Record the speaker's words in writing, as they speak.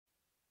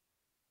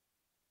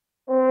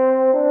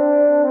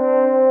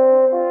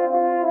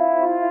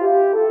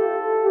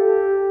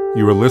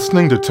You are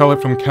listening to Tell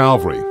It from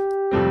Calvary,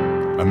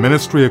 a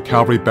ministry of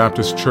Calvary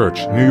Baptist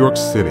Church, New York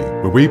City,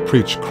 where we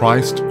preach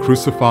Christ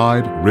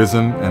crucified,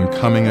 risen, and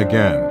coming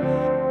again.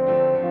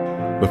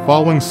 The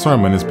following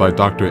sermon is by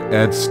Dr.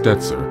 Ed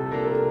Stetzer,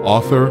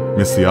 author,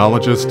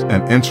 missiologist,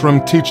 and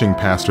interim teaching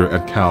pastor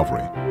at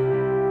Calvary.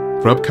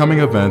 For upcoming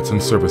events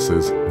and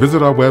services,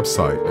 visit our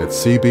website at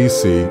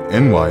cbcnyc.org.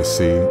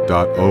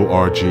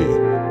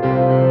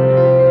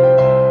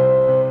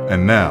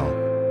 And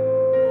now,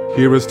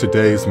 here is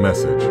today's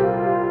message.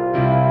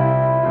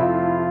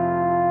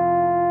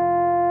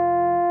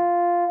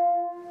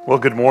 Well,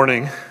 good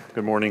morning.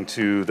 Good morning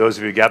to those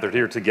of you gathered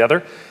here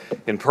together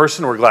in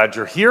person. We're glad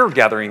you're here,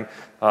 gathering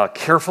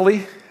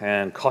carefully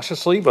and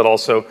cautiously, but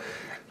also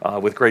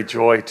with great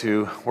joy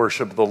to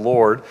worship the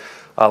Lord.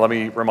 Let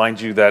me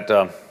remind you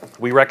that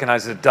we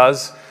recognize it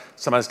does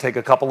sometimes take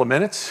a couple of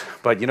minutes,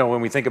 but you know,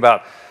 when we think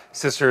about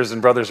sisters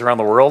and brothers around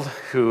the world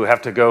who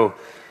have to go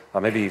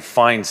maybe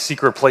find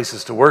secret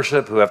places to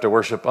worship, who have to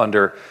worship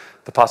under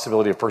the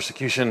possibility of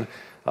persecution,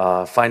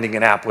 finding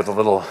an app with a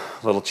little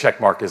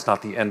check mark is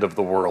not the end of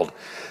the world.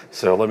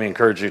 So let me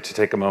encourage you to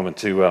take a moment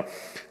to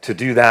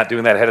do that.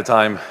 Doing that ahead of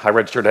time. I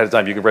registered ahead of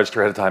time. You can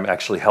register ahead of time.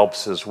 Actually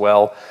helps as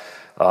well.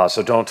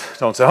 So don't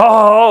say,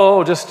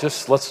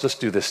 just let's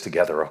just do this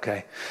together,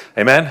 okay?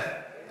 Amen?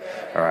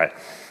 All right.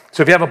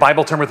 So if you have a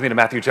Bible, turn with me to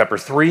Matthew chapter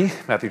 3.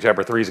 Matthew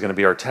chapter 3 is going to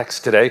be our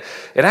text today.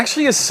 It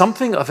actually is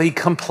something of a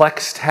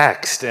complex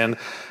text, and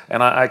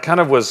I kind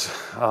of was,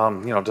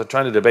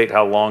 trying to debate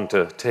how long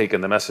to take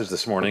in the message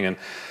this morning, and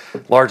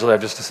largely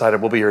I've just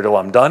decided we'll be here till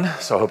I'm done,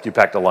 so I hope you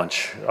packed a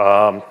lunch,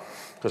 because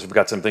we've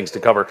got some things to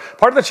cover.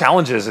 Part of the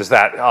challenge is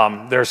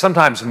that there's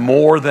sometimes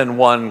more than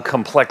one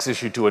complex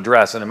issue to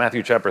address, and in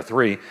Matthew chapter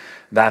 3,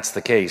 that's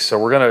the case. So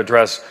we're going to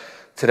address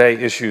today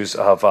issues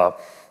of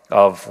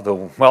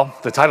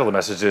the title of the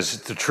message is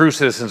The True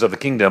Citizens of the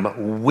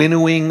Kingdom,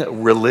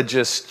 Winnowing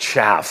Religious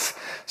Chaff.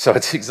 So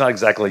it's not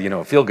exactly,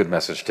 a feel-good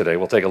message today.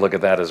 We'll take a look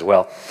at that as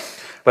well.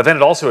 But then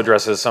it also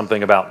addresses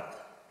something about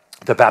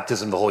the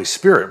baptism of the Holy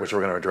Spirit, which we're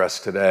going to address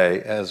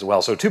today as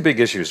well. So two big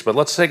issues, but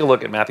let's take a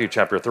look at Matthew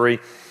chapter 3,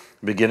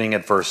 beginning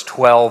at verse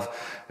 12,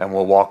 and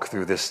we'll walk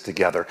through this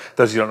together.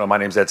 Those of you who don't know, my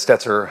name's Ed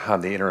Stetzer.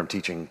 I'm the interim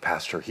teaching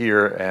pastor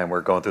here, and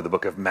we're going through the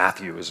book of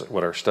Matthew is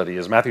what our study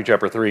is. Matthew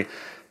chapter 3,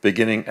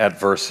 beginning at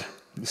verse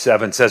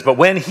 7 says, "But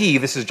when he,"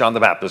 this is John the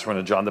Baptist, we're in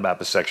the John the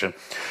Baptist section,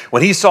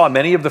 "when he saw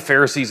many of the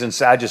Pharisees and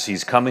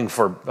Sadducees coming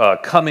for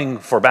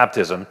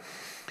baptism,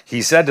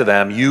 he said to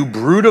them, 'You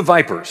brood of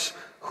vipers,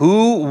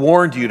 who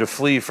warned you to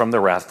flee from the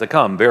wrath to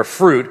come? Bear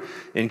fruit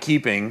in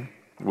keeping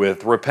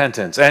with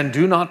repentance, and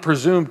do not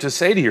presume to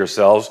say to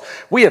yourselves,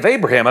 we have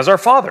Abraham as our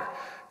father.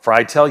 For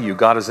I tell you,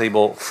 God is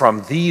able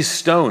from these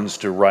stones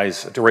to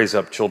raise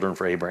up children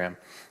for Abraham.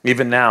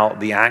 Even now,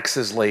 the axe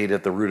is laid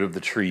at the root of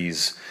the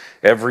trees.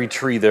 Every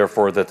tree,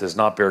 therefore, that does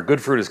not bear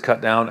good fruit is cut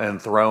down and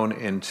thrown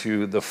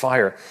into the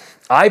fire.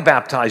 I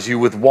baptize you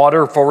with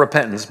water for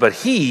repentance, but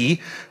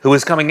he who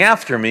is coming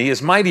after me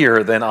is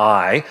mightier than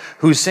I,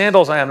 whose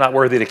sandals I am not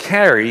worthy to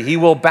carry. He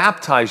will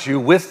baptize you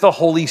with the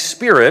Holy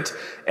Spirit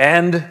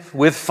and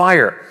with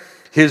fire.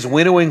 His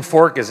winnowing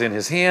fork is in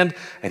his hand,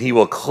 and he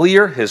will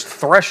clear his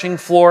threshing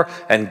floor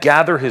and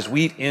gather his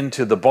wheat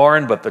into the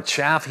barn, but the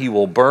chaff he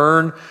will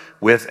burn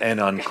with an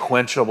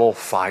unquenchable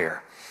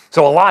fire.'"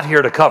 So a lot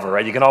here to cover,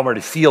 right? You can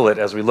already feel it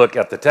as we look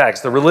at the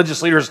text. The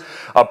religious leaders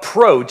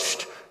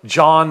approached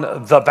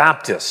John the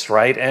Baptist,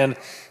 right? And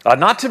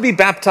not to be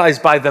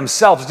baptized by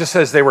themselves, it just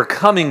says they were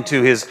coming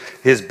to his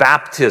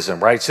baptism,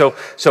 right? So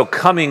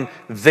coming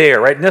there,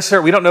 right?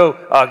 Necessarily, we don't know,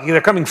 they're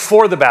coming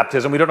for the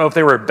baptism. We don't know if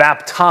they were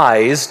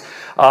baptized,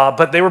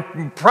 but they were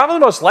probably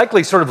most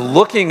likely sort of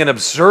looking and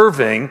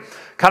observing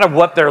kind of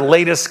what their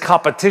latest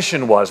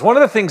competition was. One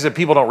of the things that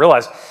people don't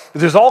realize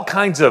is there's all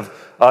kinds of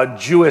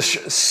Jewish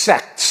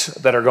sects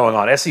that are going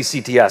on,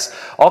 SECTS,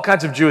 all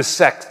kinds of Jewish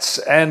sects,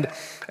 and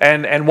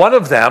one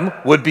of them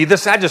would be the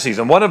Sadducees,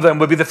 and one of them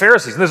would be the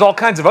Pharisees, and there's all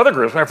kinds of other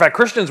groups. Matter of fact,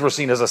 Christians were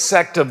seen as a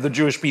sect of the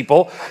Jewish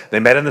people. They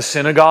met in the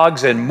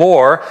synagogues and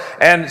more,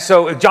 and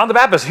so John the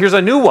Baptist, here's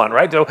a new one,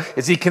 right? So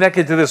is he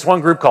connected to this one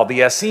group called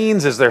the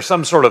Essenes? Is there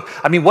some sort of,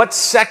 what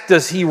sect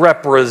does he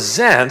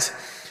represent?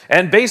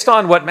 And based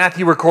on what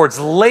Matthew records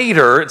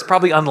later, it's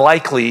probably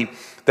unlikely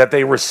that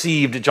they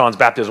received John's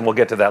baptism. We'll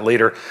get to that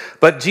later.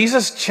 But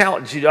Jesus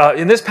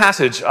in this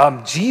passage,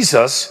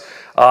 Jesus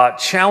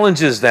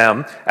challenges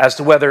them as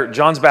to whether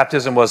John's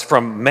baptism was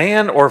from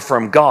man or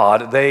from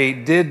God. They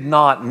did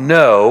not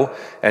know,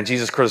 and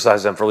Jesus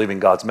criticized them for leaving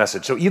God's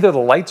message. So either the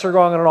lights are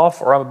going on and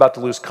off, or I'm about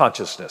to lose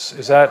consciousness.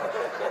 Is that?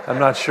 I'm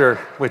not sure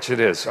which it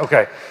is.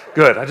 Okay,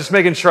 good. I'm just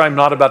making sure I'm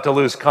not about to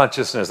lose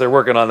consciousness. They're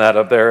working on that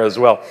up there as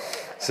well.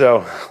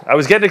 So I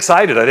was getting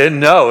excited. I didn't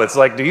know. It's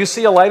like, do you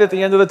see a light at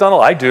the end of the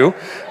tunnel? I do.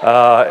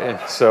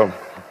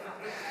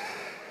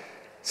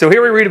 So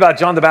here we read about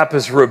John the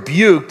Baptist's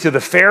rebuke to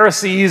the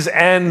Pharisees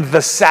and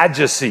the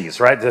Sadducees,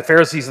 right? The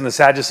Pharisees and the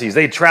Sadducees.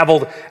 They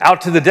traveled out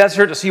to the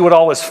desert to see what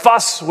all this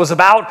fuss was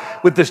about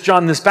with this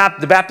John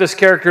the Baptist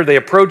character. They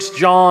approached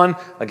John,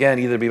 again,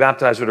 either to be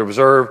baptized or to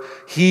observe.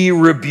 He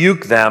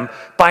rebuked them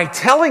by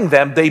telling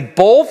them they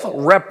both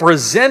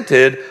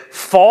represented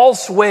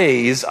false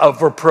ways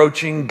of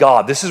approaching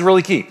God. This is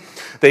really key.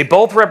 They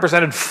both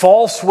represented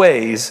false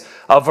ways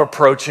of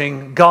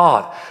approaching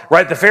God,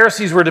 right? The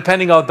Pharisees were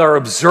depending on their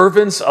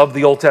observance of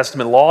the Old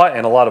Testament law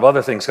and a lot of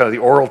other things, kind of the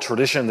oral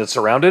tradition that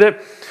surrounded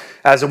it,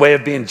 as a way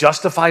of being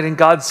justified in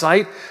God's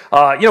sight.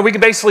 We could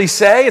basically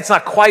say, it's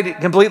not quite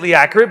completely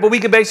accurate, but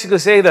we could basically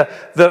say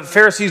the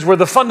Pharisees were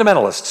the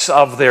fundamentalists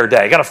of their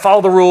day. Got to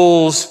follow the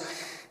rules.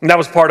 And that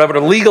was part of it,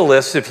 a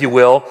legalist, if you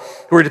will,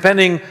 who were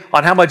depending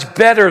on how much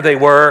better they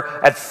were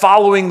at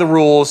following the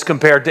rules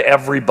compared to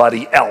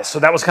everybody else. So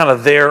that was kind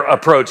of their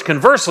approach.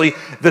 Conversely,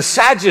 the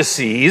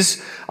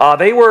Sadducees,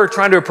 they were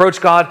trying to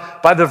approach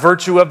God by the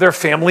virtue of their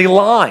family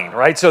line,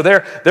 right? So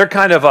they're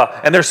kind of,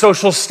 and their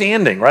social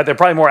standing, right? They're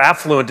probably more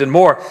affluent and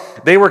more.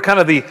 They were kind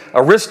of the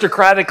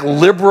aristocratic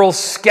liberal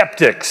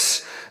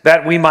skeptics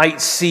that we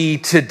might see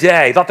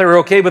today. Thought they were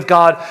okay with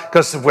God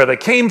because of where they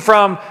came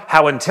from,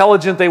 how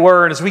intelligent they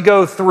were. And as we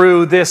go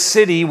through this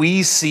city,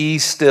 we see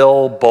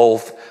still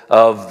both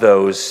of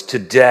those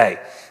today.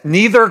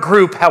 Neither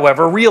group,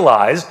 however,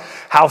 realized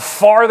how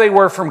far they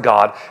were from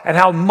God and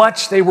how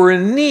much they were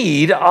in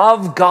need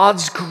of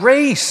God's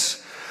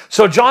grace.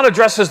 So John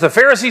addresses the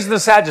Pharisees and the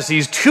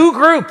Sadducees, two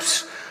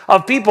groups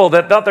of people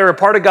that thought they were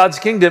part of God's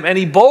kingdom, and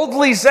he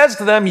boldly says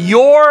to them,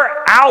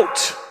 "You're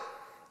out.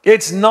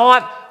 It's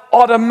not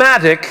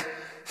automatic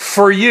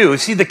for you."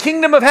 See, the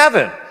kingdom of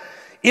heaven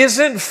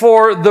isn't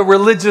for the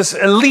religious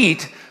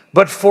elite,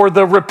 but for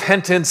the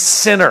repentant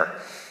sinner.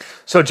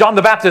 So John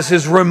the Baptist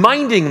is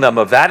reminding them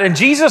of that, and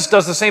Jesus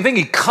does the same thing.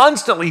 He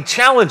constantly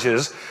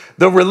challenges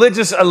the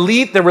religious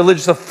elite, the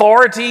religious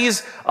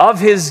authorities of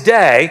his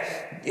day.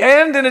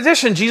 And in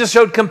addition, Jesus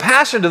showed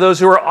compassion to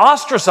those who were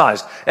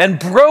ostracized and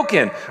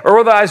broken or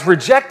otherwise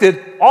rejected,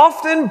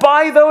 often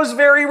by those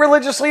very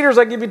religious leaders.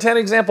 I'll give you 10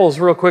 examples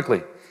real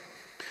quickly.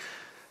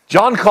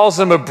 John calls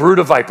them a brood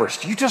of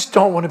vipers. You just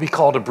don't want to be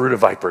called a brood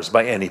of vipers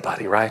by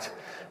anybody, right?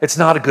 It's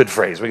not a good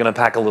phrase. We're going to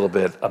unpack a little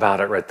bit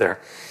about it right there.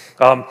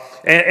 And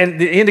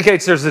it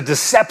indicates there's a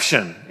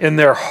deception in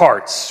their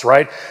hearts,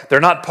 right? They're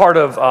not part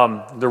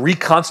of the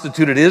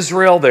reconstituted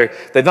Israel.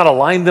 They've not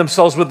aligned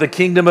themselves with the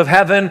kingdom of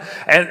heaven.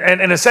 And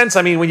in a sense,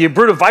 I mean, when you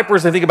brood of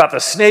vipers, they think about the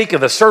snake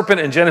and the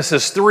serpent in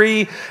Genesis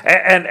 3.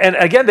 And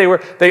again, they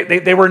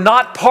were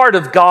not part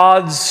of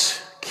God's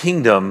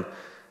kingdom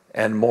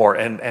and more.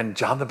 And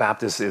John the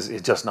Baptist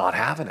is just not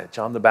having it.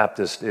 John the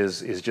Baptist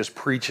is just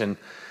preaching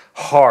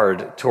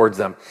hard towards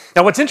them.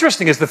 Now, what's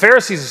interesting is the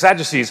Pharisees and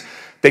Sadducees,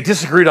 they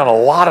disagreed on a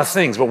lot of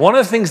things, but one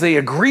of the things they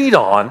agreed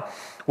on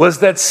was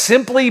that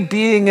simply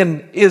being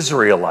an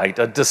Israelite,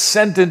 a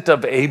descendant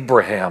of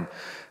Abraham,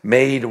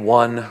 made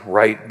one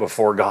right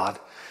before God.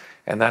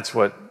 And that's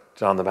what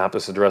John the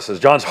Baptist addresses.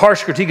 John's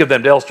harsh critique of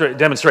them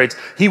demonstrates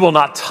he will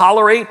not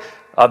tolerate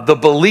the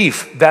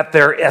belief that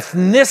their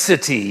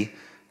ethnicity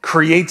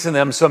creates in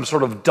them some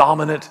sort of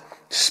dominant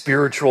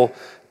spiritual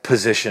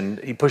position.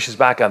 He pushes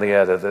back on the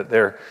idea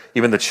that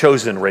even the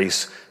chosen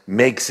race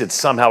makes it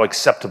somehow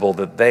acceptable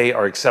that they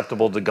are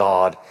acceptable to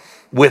God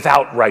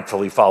without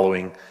rightfully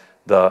following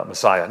the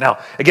Messiah. Now,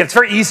 again, it's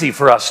very easy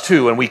for us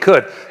too, and we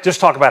could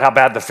just talk about how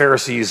bad the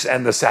Pharisees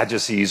and the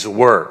Sadducees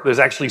were. There's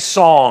actually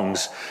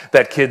songs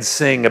that kids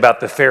sing about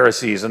the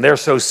Pharisees, and they're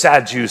so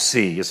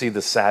Sadducee. You see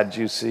the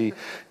Sadducee?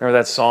 Remember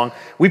that song?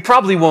 We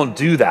probably won't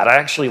do that. I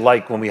actually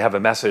like when we have a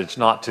message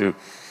not to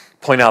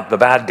point out the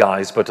bad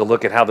guys, but to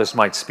look at how this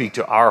might speak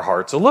to our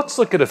hearts. So let's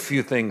look at a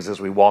few things as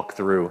we walk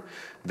through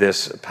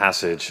this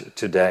passage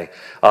today.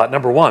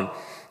 Number one,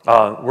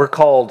 we're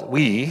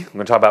going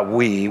to talk about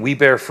we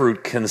bear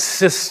fruit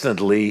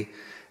consistently,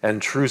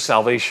 and true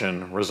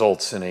salvation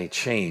results in a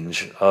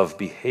change of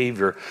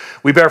behavior.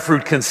 We bear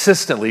fruit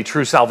consistently.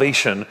 True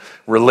salvation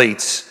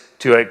results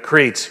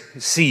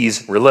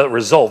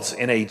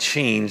in a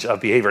change of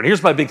behavior. And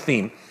here's my big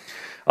theme.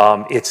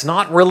 It's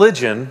not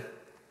religion,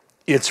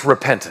 it's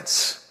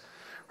repentance.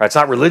 Right? It's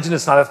not religion,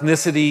 it's not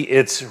ethnicity,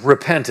 it's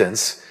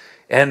repentance.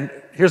 And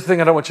here's the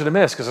thing I don't want you to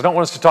miss, because I don't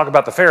want us to talk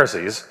about the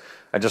Pharisees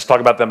and just talk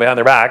about them behind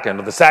their back, and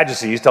the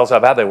Sadducees tell us how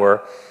bad they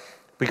were.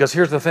 Because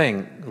here's the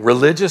thing,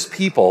 religious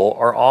people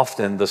are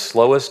often the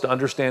slowest to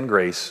understand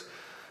grace,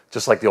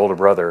 just like the older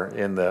brother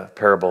in the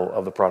parable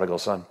of the prodigal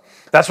son.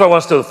 That's what I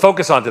want us to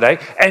focus on today.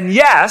 And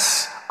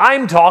yes,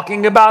 I'm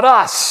talking about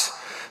us.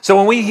 So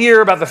when we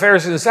hear about the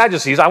Pharisees and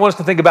Sadducees, I want us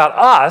to think about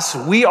us.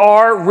 We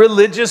are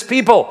religious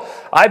people.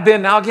 I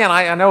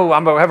know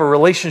I have a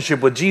relationship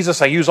with Jesus.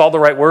 I use all the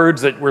right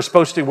words that we're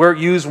supposed to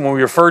use when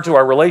we refer to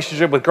our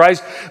relationship with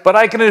Christ. But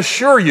I can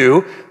assure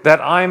you that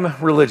I'm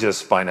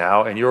religious by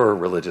now, and you're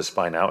religious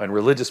by now. And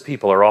religious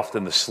people are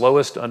often the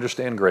slowest to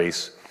understand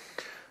grace,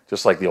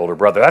 just like the older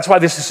brother. That's why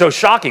this is so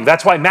shocking.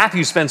 That's why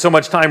Matthew spends so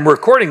much time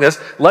recording this.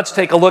 Let's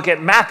take a look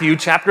at Matthew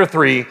chapter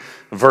 3,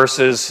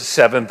 verses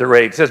 7 through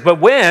 8. It says, "But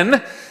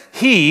when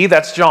he,"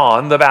 that's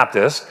John the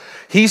Baptist,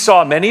 "he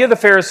saw many of the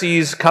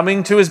Pharisees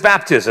coming to his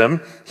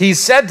baptism, he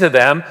said to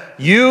them,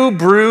 'You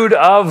brood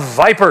of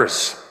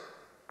vipers,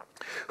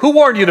 who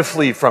warned you to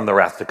flee from the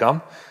wrath to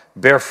come?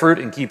 Bear fruit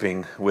in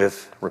keeping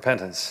with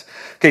repentance.'"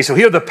 Okay, so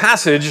here the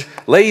passage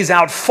lays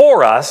out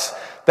for us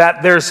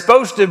that there's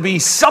supposed to be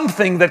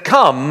something that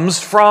comes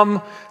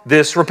from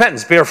this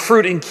repentance. Bear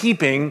fruit in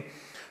keeping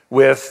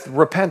with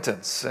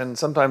repentance. And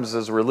sometimes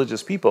as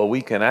religious people,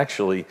 we can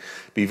actually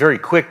be very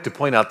quick to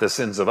point out the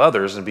sins of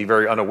others and be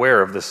very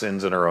unaware of the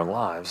sins in our own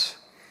lives.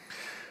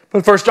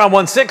 But 1 John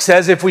 1:6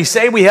 says, "If we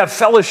say we have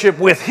fellowship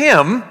with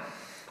him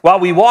while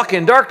we walk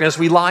in darkness,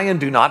 we lie and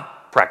do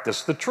not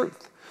practice the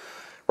truth."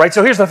 Right?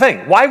 So here's the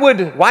thing. Why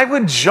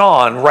would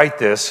John write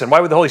this, and why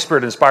would the Holy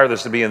Spirit inspire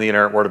this to be in the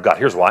inerrant Word of God?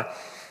 Here's why.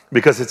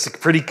 Because it's a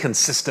pretty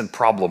consistent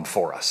problem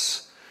for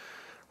us.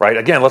 Right?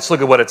 Again, let's look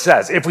at what it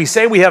says. "If we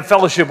say we have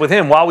fellowship with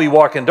him while we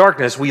walk in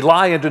darkness, we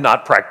lie and do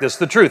not practice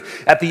the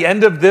truth." At the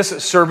end of this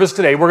service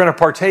today, we're going to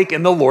partake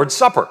in the Lord's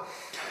Supper.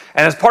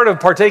 And as part of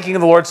partaking in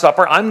the Lord's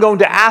Supper, I'm going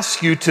to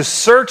ask you to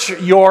search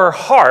your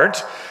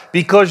heart,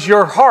 because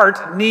your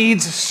heart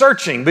needs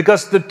searching.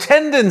 Because the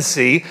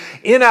tendency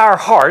in our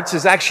hearts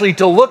is actually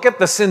to look at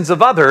the sins of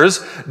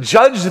others,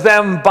 judge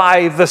them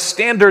by the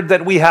standard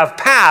that we have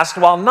passed,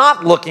 while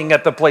not looking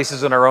at the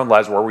places in our own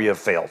lives where we have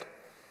failed.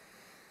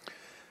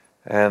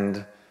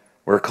 And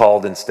we're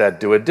called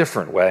instead to a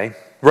different way.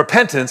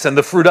 Repentance and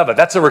the fruit of it.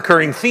 That's a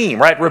recurring theme,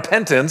 right?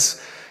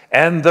 Repentance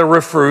and the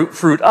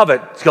fruit of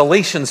it.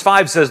 Galatians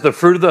 5 says the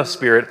fruit of the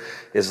Spirit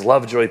is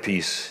love, joy,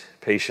 peace,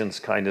 patience,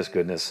 kindness,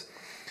 goodness,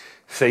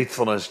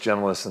 faithfulness,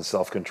 gentleness, and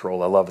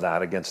self-control. I love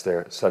that. Against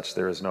such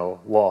there is no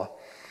law.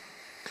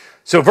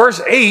 So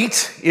verse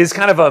 8 is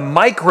kind of a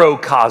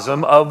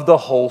microcosm of the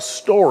whole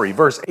story.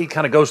 Verse 8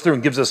 kind of goes through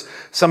and gives us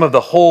some of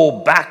the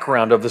whole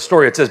background of the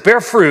story. It says,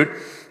 "Bear fruit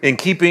in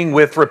keeping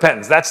with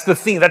repentance." That's the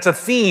theme. That's a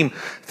theme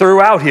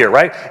throughout here,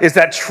 right? Is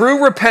that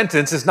true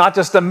repentance is not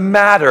just a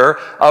matter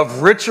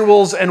of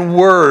rituals and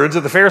words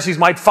that the Pharisees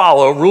might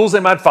follow, rules they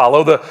might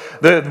follow,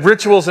 the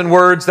rituals and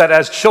words that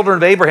as children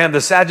of Abraham, the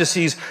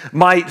Sadducees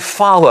might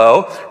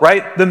follow,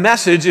 right? The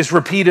message is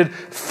repeated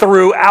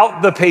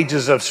throughout the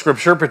pages of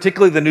Scripture,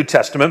 particularly the New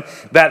Testament,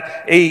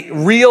 that a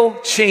real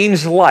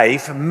changed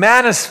life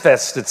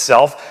manifests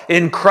itself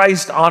in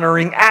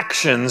Christ-honoring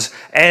actions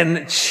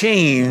and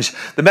change.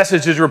 The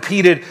message is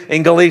repeated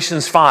in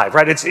Galatians 5,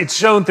 right? It's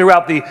shown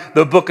throughout the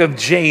book of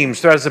James,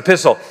 throughout his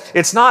epistle.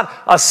 It's not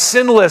a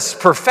sinless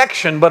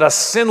perfection, but a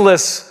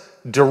sinless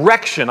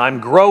direction. I'm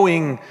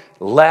growing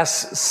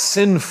less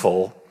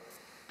sinful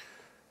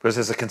because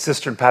there's a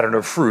consistent pattern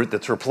of fruit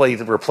that's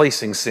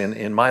replacing sin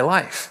in my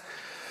life.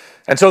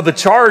 And so the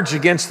charge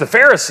against the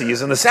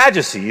Pharisees and the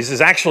Sadducees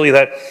is actually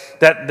that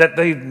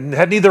they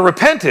had neither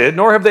repented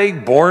nor have they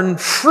borne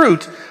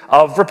fruit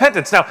of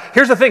repentance. Now,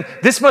 here's the thing.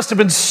 This must have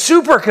been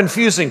super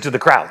confusing to the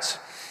crowds,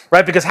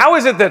 right? Because how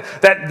is it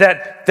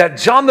that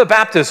John the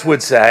Baptist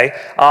would say,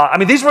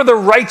 these were the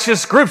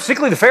righteous groups,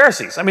 particularly the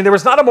Pharisees. There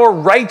was not a more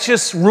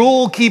righteous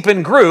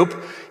rule-keeping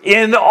group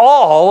in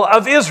all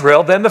of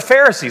Israel than the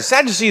Pharisees.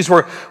 Sadducees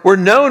were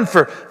known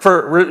for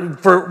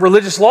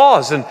religious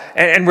laws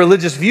and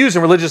religious views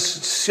and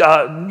religious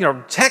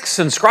texts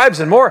and scribes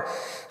and more.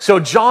 So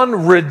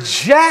John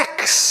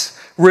rejects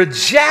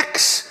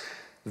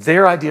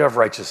their idea of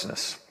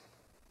righteousness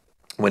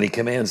when he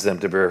commands them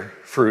to bear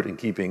fruit in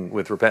keeping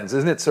with repentance.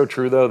 Isn't it so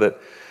true, though, that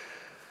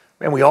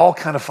we all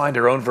kind of find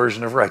our own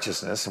version of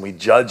righteousness, and we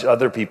judge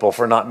other people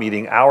for not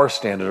meeting our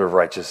standard of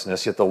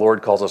righteousness, yet the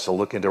Lord calls us to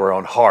look into our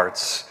own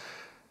hearts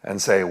and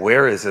say,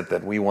 where is it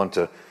that we want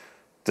to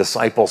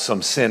disciple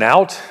some sin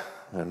out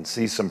and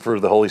see some fruit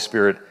of the Holy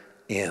Spirit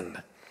in?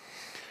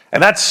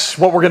 And that's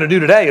what we're going to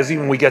do today, is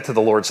even when we get to the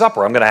Lord's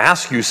Supper. I'm going to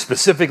ask you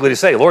specifically to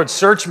say, Lord,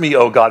 search me,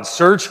 O God,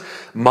 search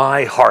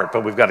my heart.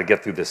 But we've got to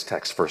get through this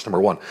text first. Number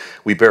one,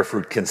 we bear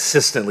fruit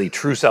consistently.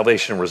 True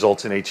salvation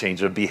results in a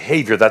change of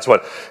behavior. That's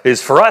what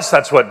is for us.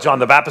 That's what John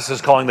the Baptist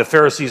is calling the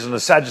Pharisees and the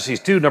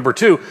Sadducees too. Number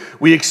two,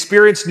 we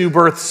experience new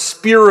birth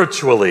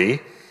spiritually.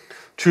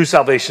 True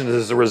salvation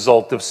is a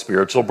result of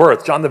spiritual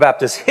birth. John the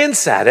Baptist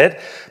hints at it,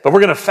 but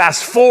we're going to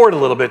fast forward a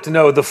little bit to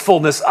know the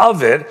fullness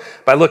of it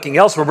by looking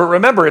elsewhere. But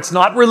remember, it's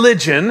not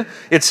religion,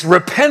 it's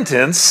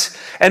repentance.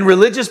 And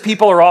religious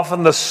people are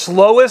often the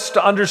slowest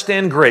to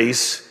understand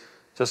grace,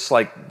 just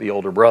like the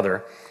older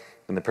brother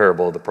in the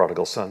parable of the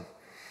prodigal son.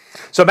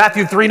 So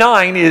Matthew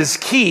 3:9 is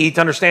key to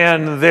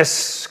understand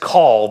this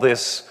call,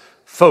 this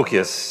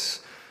focus.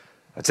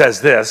 It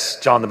says this,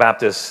 John the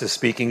Baptist is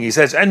speaking, he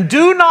says, "And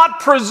do not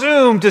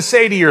presume to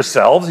say to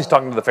yourselves," he's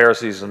talking to the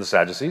Pharisees and the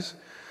Sadducees,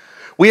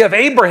 "we have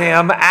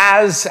Abraham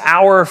as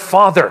our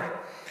father.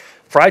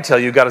 For I tell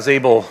you, God is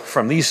able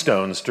from these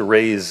stones to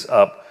raise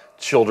up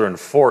children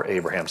for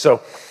Abraham."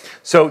 So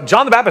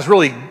John the Baptist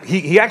really,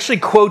 he actually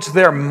quotes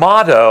their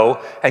motto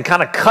and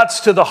kind of cuts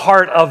to the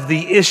heart of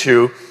the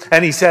issue.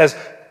 And he says,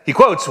 he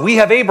quotes, "We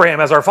have Abraham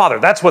as our father."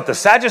 That's what the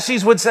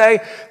Sadducees would say.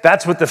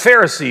 That's what the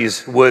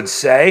Pharisees would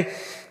say.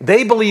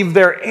 They believe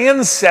their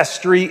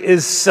ancestry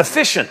is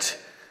sufficient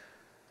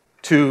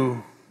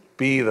to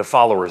be the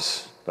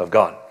followers of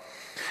God.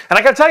 And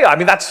I got to tell you, I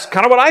mean, that's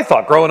kind of what I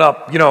thought growing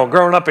up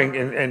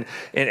in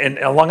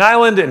Long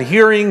Island and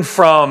hearing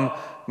from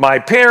my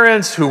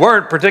parents who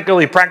weren't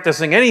particularly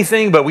practicing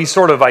anything, but we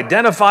sort of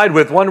identified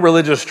with one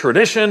religious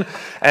tradition.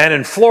 And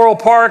in Floral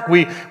Park,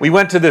 we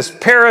went to this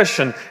parish,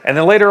 and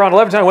then later on,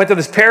 11th time, I went to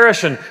this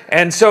parish,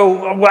 and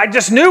so I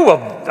just knew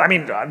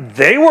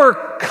they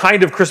were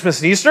kind of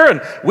Christmas and Easter,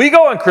 and we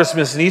go on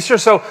Christmas and Easter,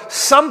 so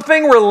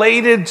something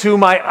related to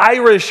my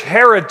Irish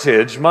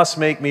heritage must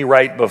make me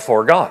right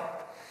before God.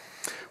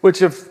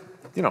 Which if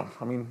you're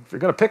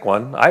going to pick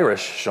one,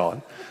 Irish,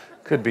 Sean,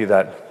 could be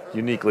that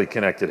uniquely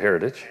connected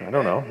heritage. I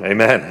don't know.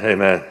 Amen.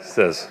 Amen. It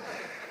says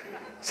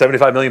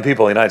 75 million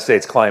people in the United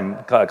States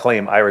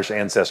claim Irish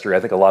ancestry. I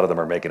think a lot of them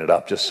are making it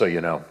up, just so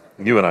you know.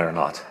 You and I are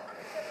not.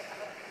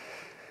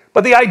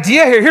 But the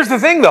idea here's the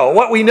thing though.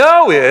 What we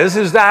know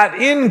is that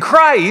in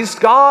Christ,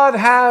 God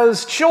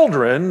has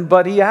children,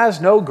 but he has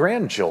no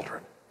grandchildren.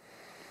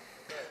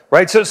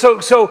 Right?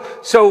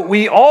 So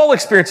we all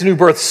experience a new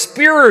birth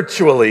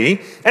spiritually.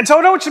 And so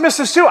I don't want you to miss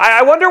this too.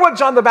 I wonder what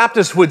John the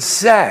Baptist would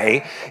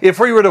say if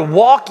we were to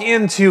walk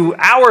into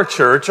our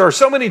church or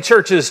so many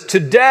churches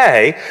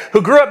today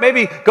who grew up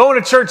maybe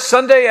going to church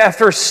Sunday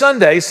after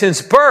Sunday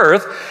since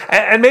birth,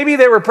 and maybe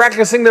they were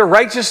practicing their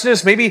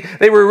righteousness, maybe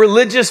they were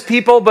religious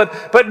people,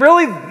 but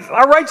really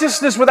our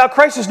righteousness without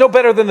Christ is no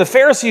better than the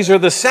Pharisees or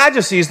the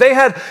Sadducees. They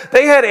had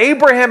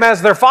Abraham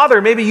as their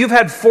father. Maybe you've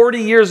had 40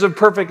 years of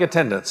perfect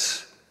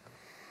attendance.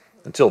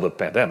 Until the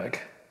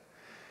pandemic.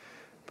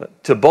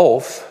 But to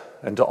both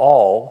and to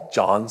all,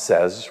 John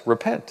says,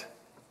 repent.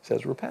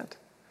 Says, repent.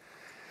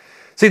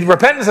 See,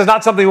 repentance is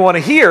not something we want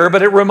to hear,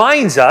 but it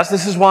reminds us,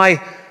 this is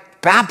why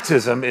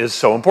baptism is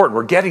so important.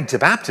 We're getting to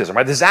baptism,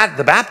 right? This is at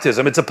the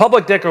baptism. It's a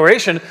public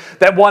declaration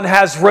that one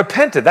has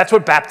repented. That's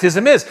what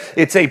baptism is.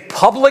 It's a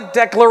public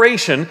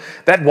declaration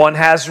that one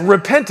has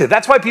repented.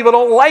 That's why people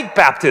don't like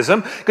baptism,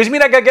 because you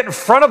mean I got to get in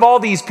front of all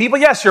these people?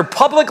 Yes, you're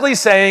publicly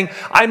saying,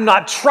 I'm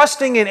not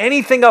trusting in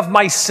anything of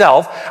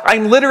myself.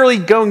 I'm literally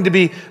going to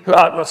be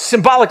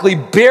symbolically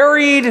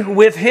buried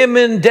with him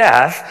in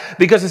death,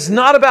 because it's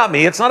not about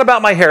me. It's not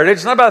about my heritage.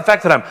 It's not about the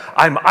fact that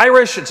I'm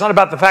Irish. It's not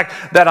about the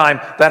fact that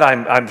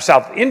I'm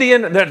South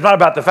Indian. It's not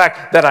about the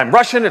fact that I'm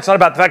Russian. It's not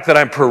about the fact that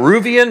I'm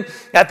Peruvian.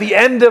 At the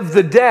end of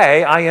the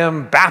day, I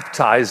am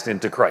baptized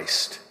into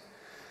Christ.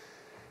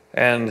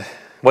 And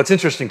what's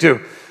interesting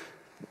too,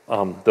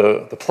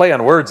 the play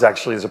on words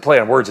actually is a play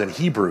on words in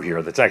Hebrew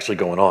here that's actually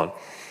going on.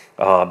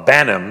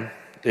 Banim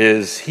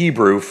is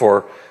Hebrew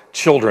for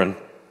children.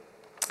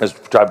 It was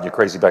driving you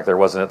crazy back there,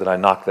 wasn't it, that I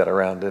knocked that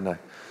around, didn't I?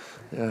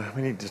 Yeah,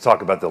 we need to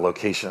talk about the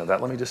location of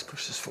that. Let me just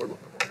push this forward a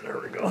little bit. There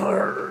we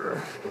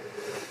go.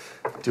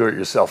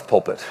 Do-it-yourself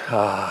pulpit.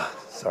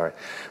 Sorry.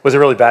 Was it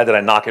really bad? Did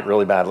I knock it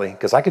really badly?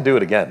 Because I could do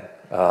it again.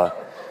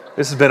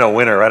 This has been a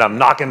winner, right? I'm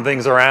knocking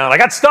things around. I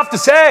got stuff to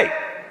say.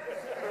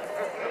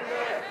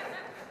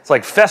 It's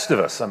like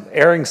Festivus. I'm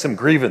airing some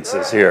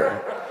grievances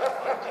here.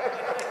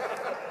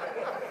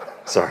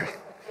 Sorry.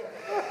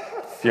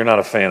 If you're not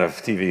a fan of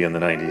TV in the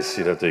 90s,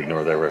 you'd have to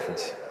ignore that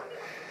reference.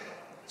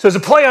 So there's a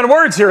play on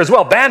words here as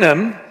well.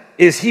 Banim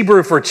is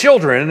Hebrew for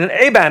children, and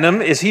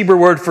Abanim is Hebrew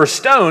word for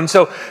stone.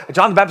 So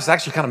John the Baptist is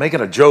actually kind of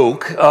making a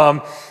joke,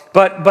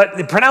 but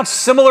they pronounce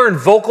similar in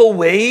vocal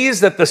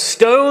ways that the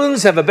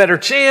stones have a better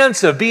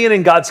chance of being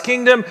in God's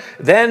kingdom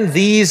than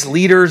these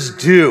leaders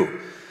do.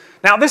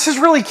 Now, this is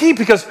really key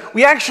because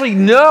we actually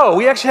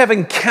have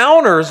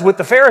encounters with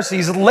the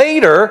Pharisees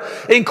later,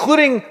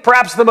 including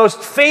perhaps the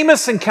most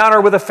famous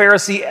encounter with a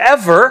Pharisee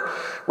ever,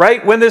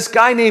 right? When this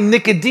guy named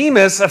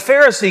Nicodemus, a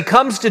Pharisee,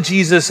 comes to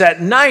Jesus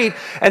at night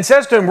and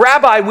says to him,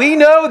 Rabbi, we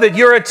know that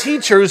you're a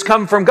teacher who's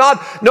come from God.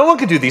 No one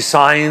can do these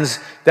signs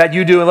that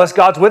you do unless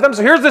God's with him.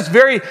 So here's this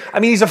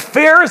he's a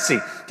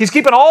Pharisee. He's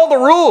keeping all the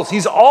rules.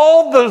 He's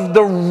all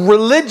the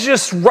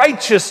religious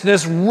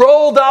righteousness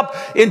rolled up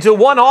into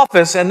one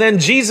office. And then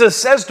Jesus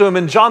says to him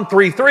in John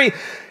 3:3,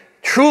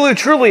 truly,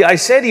 truly, I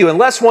say to you,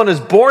 unless one is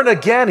born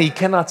again, he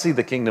cannot see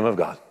the kingdom of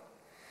God.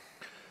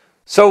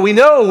 So we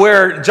know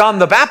where John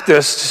the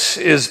Baptist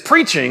is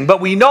preaching, but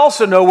we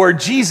also know where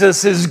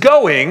Jesus is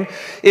going,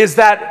 is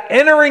that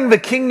entering the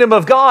kingdom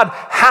of God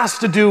has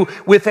to do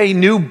with a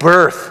new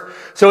birth.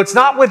 So it's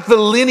not with the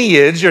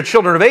lineage, you're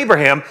children of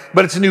Abraham,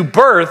 but it's a new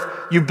birth.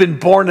 You've been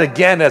born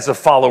again as a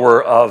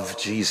follower of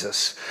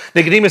Jesus.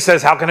 Nicodemus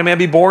says, how can a man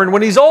be born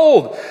when he's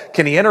old?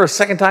 Can he enter a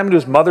second time into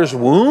his mother's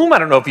womb? I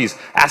don't know if he's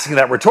asking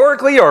that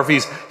rhetorically or if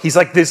he's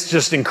like this,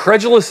 just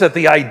incredulous at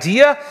the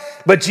idea.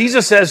 But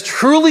Jesus says,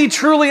 truly,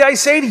 truly, I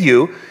say to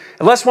you,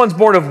 unless one's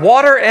born of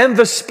water and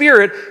the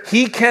Spirit,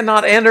 he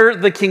cannot enter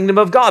the kingdom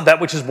of God.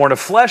 That which is born of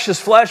flesh is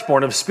flesh,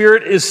 born of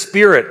spirit is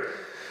spirit.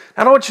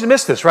 I don't want you to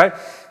miss this, right?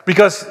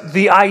 Because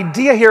the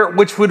idea here,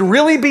 which would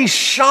really be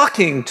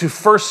shocking to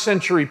first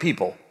century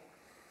people,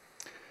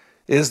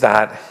 is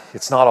that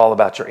it's not all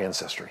about your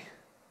ancestry.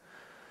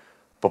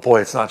 But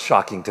boy, it's not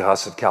shocking to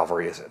us at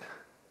Calvary, is it?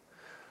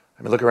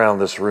 I mean, look around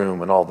this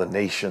room and all the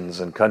nations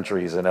and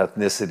countries and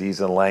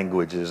ethnicities and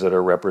languages that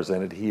are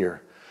represented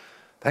here.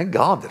 Thank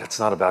God that it's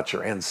not about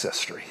your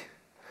ancestry.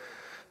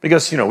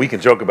 Because, we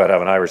can joke about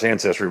having Irish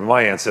ancestry, but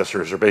my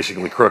ancestors are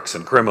basically crooks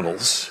and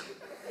criminals.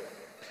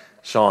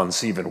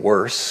 Sean's even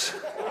worse.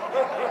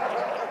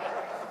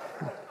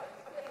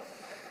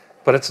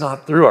 But it's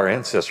not through our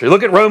ancestry.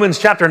 Look at Romans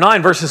chapter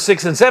 9, verses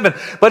 6 and 7.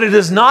 But it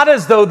is not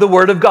as though the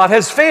word of God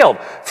has failed.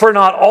 For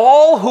not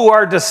all who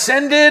are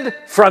descended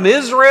from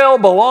Israel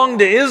belong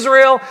to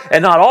Israel,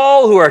 and not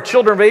all who are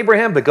children of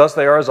Abraham because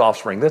they are his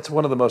offspring. That's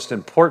one of the most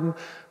important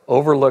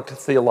overlooked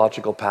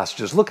theological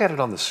passages. Look at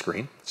it on the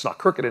screen. It's not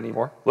crooked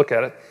anymore. Look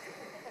at it.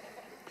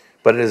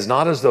 But it is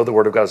not as though the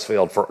word of God has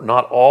failed. For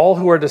not all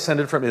who are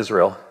descended from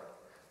Israel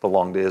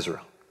belong to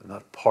Israel. They're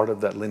not part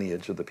of that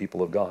lineage of the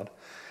people of God.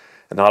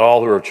 And not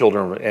all who are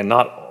children, and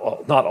not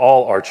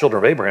all are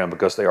children of Abraham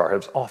because they are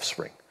his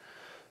offspring.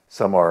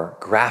 Some are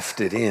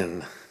grafted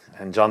in,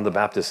 and John the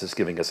Baptist is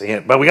giving us a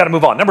hint. But we got to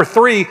move on. Number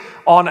 3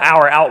 on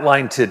our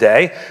outline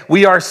today,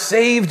 we are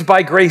saved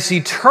by grace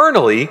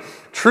eternally.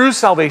 True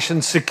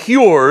salvation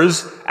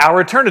secures our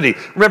eternity.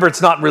 Remember,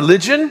 it's not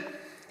religion,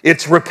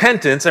 it's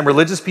repentance, and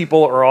religious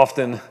people are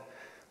often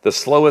the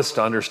slowest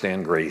to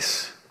understand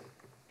grace.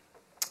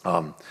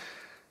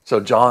 So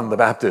John the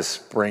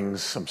Baptist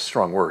brings some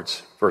strong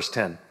words. Verse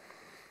 10,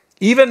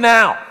 even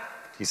now,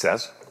 he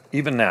says,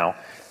 even now,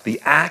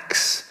 the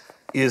axe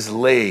is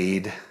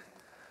laid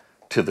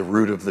to the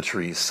root of the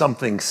tree.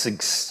 Something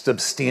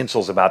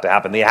substantial is about to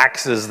happen. The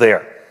axe is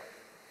there.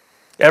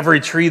 Every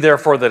tree,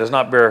 therefore, that does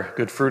not bear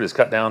good fruit is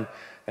cut down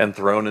and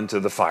thrown into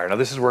the fire. Now,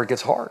 this is where it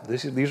gets hard.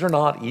 These are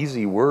not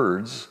easy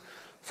words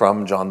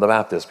from John the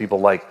Baptist. People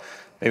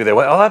maybe they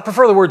went, I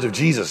prefer the words of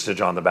Jesus to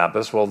John the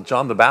Baptist. Well,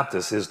 John the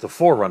Baptist is the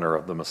forerunner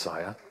of the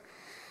Messiah.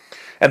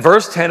 And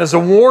verse 10 is a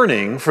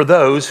warning for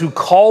those who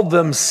call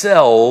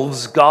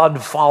themselves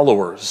God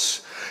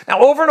followers. Now,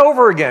 over and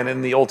over again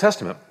in the Old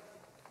Testament,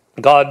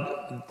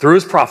 God, through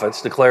his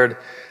prophets, declared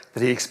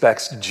that he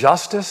expects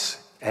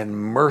justice and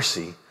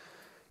mercy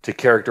to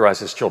characterize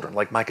his children,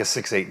 like Micah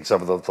 6:8 and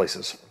several other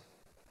places.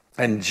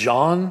 And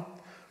John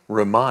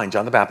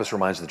the Baptist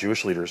reminds the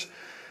Jewish leaders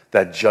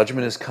that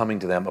judgment is coming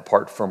to them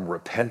apart from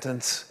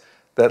repentance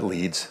that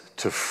leads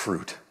to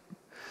fruit.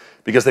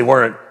 Because they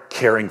weren't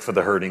caring for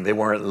the hurting. They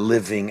weren't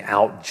living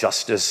out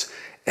justice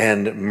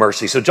and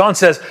mercy. So John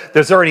says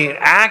there's already an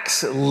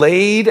axe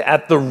laid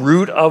at the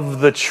root of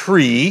the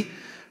tree,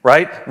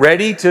 right?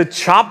 Ready to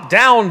chop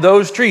down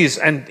those trees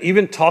and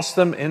even toss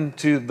them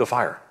into the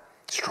fire.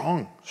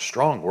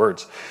 Strong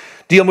words.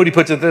 D.L. Moody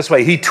puts it this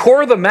way. He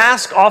tore the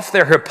mask off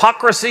their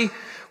hypocrisy,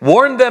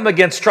 warned them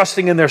against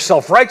trusting in their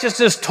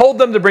self-righteousness, told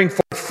them to bring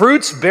forth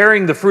fruits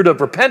bearing the fruit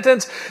of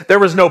repentance. There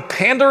was no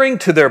pandering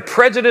to their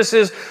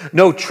prejudices,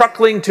 no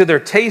truckling to their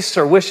tastes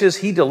or wishes.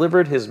 He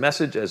delivered his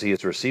message as he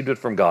has received it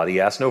from God. He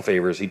asked no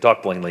favors. He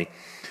talked plainly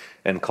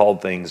and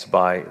called things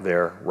by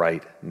their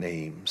right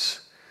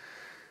names.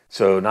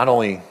 So not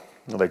only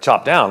are they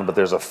chopped down, but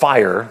there's a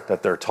fire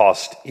that they're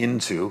tossed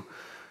into.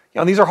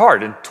 These are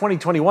hard. In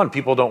 2021,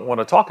 people don't want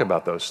to talk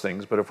about those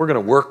things. But if we're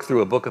going to work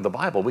through a book of the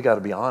Bible, we got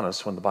to be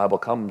honest when the Bible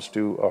comes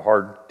to a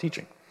hard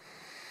teaching.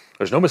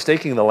 There's no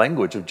mistaking the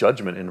language of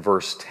judgment in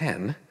verse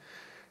 10.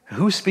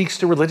 Who speaks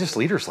to religious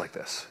leaders like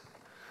this?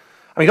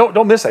 I mean,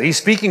 don't miss that. He's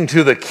speaking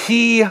to the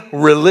key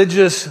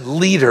religious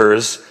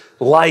leaders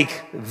like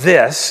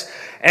this.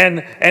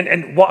 And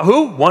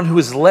who? One who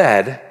is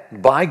led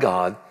by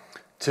God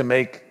to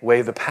make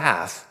way the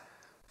path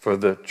for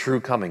the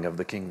true coming of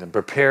the kingdom.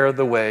 Prepare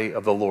the way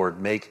of the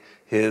Lord. Make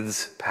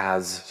his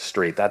paths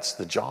straight. That's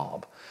the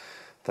job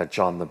that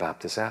John the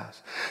Baptist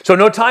has. So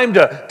no time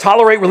to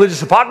tolerate religious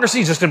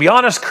hypocrisy. Just to be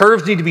honest,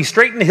 curves need to be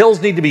straightened,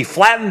 hills need to be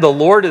flattened. The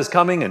Lord is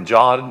coming, and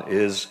John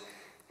is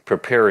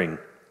preparing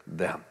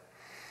them.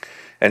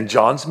 And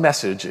John's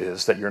message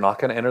is that you're not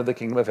going to enter the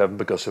kingdom of heaven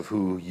because of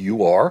who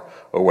you are,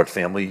 or what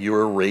family you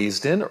were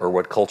raised in, or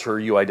what culture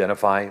you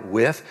identify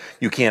with.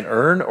 You can't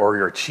earn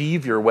or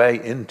achieve your way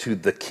into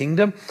the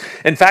kingdom.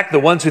 In fact, the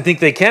ones who think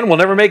they can will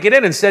never make it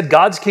in. Instead,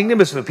 God's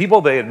kingdom is for people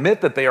they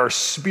admit that they are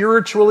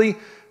spiritually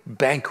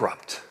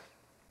bankrupt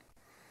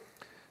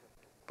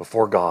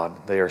before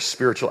God. They are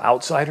spiritual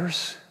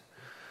outsiders.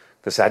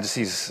 The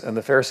Sadducees and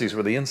the Pharisees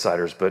were the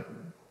insiders, but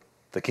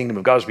the kingdom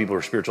of God is people who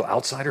are spiritual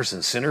outsiders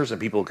and sinners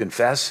and people who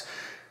confess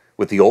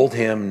with the old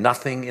hymn,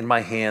 nothing in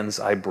my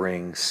hands I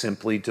bring,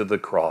 simply to the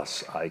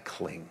cross I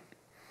cling.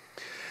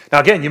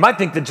 Now again, you might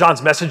think that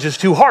John's message is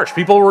too harsh.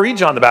 People will read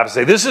John the Baptist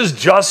and say, this is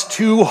just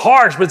too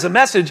harsh, but it's a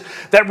message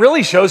that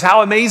really shows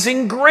how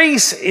amazing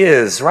grace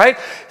is, right?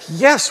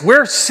 Yes,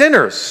 we're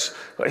sinners.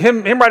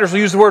 Hymn writers will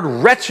use the word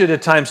wretched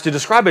at times to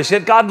describe us,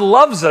 yet God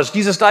loves us.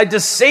 Jesus died to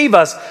save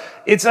us.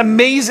 It's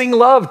amazing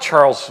love,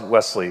 Charles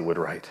Wesley would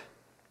write.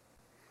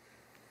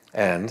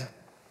 And the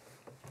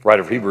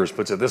writer of Hebrews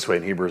puts it this way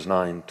in Hebrews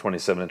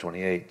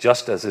 9:27-28,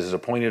 just as it is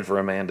appointed for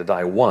a man to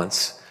die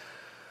once,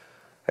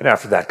 and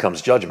after that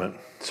comes judgment,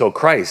 so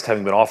Christ,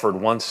 having been offered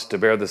once to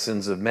bear the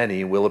sins of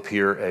many, will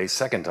appear a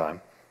second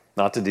time,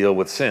 not to deal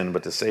with sin,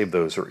 but to save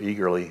those who are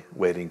eagerly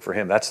waiting for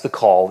him. That's the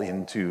call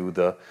into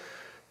the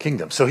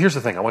kingdom. So here's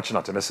the thing, I want you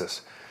not to miss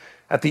this.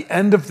 At the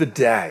end of the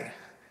day,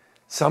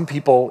 some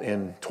people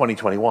in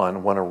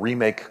 2021 want to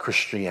remake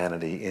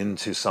Christianity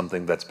into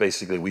something that's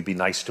basically we be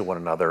nice to one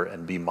another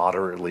and be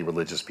moderately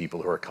religious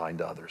people who are kind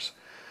to others.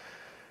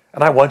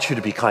 And I want you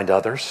to be kind to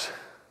others.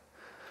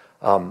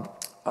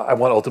 I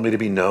want ultimately to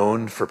be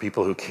known for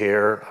people who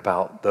care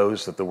about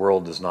those that the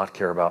world does not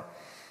care about.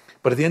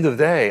 But at the end of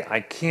the day, I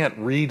can't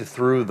read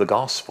through the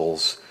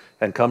Gospels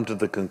and come to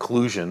the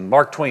conclusion.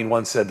 Mark Twain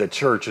once said that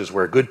church is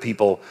where good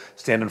people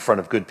stand in front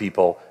of good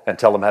people and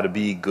tell them how to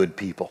be good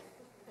people.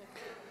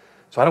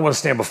 So I don't want to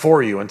stand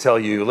before you and tell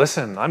you,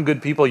 listen, I'm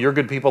good people, you're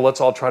good people, let's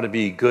all try to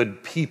be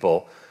good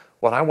people.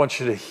 What I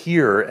want you to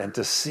hear and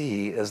to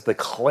see is the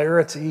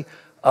clarity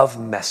of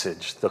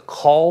message, the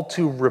call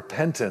to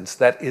repentance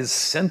that is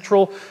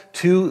central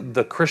to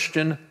the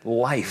Christian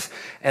life.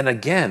 And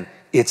again,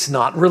 it's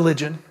not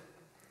religion,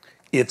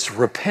 it's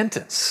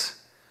repentance.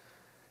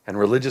 And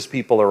religious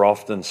people are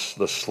often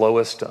the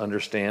slowest to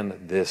understand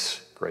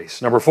this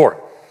grace. Number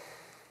 4.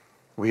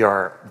 We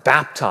are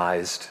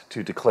baptized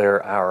to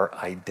declare our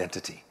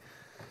identity.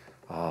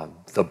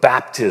 The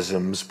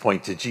baptisms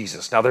point to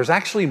Jesus. Now, there's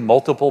actually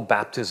multiple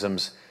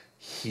baptisms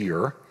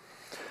here.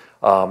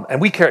 And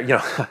we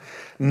care,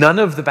 none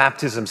of the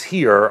baptisms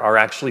here are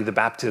actually the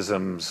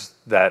baptism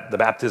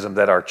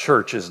that our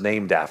church is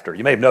named after.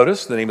 You may have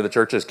noticed the name of the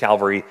church is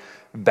Calvary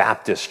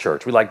Baptist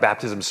Church. We like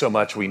baptism so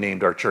much we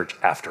named our church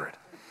after it.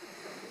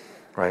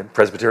 Right?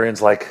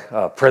 Presbyterians like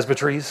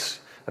presbyteries.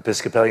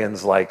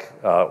 Episcopalians like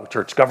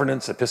church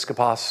governance,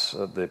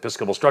 episkopos, the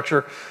episcopal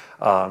structure.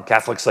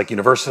 Catholics like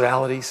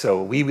universality.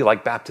 So we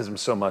like baptism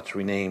so much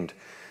we named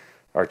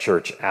our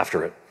church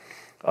after it.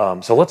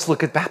 So let's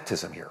look at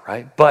baptism here,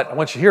 right? But I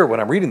want you to hear when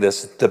I'm reading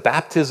this, the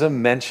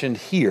baptism mentioned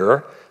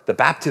here,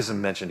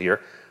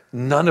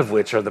 none of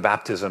which are the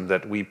baptism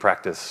that we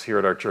practice here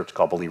at our church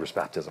called believer's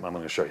baptism. I'm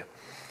going to show you.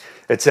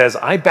 It says,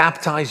 I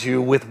baptize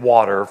you with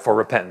water for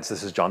repentance.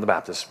 This is John the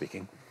Baptist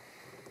speaking.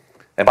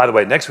 And by the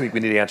way, next week we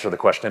need to answer the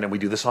question, and we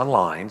do this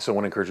online, so I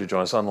want to encourage you to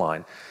join us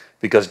online,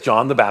 because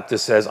John the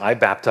Baptist says, I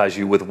baptize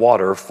you with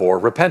water for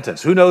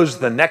repentance. Who knows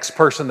the next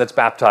person that's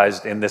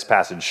baptized in this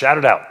passage? Shout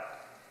it out.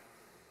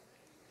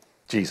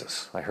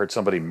 Jesus. I heard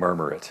somebody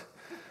murmur it.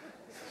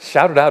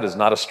 Shout it out is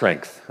not a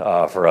strength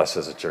for us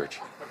as a church.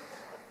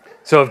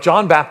 So if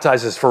John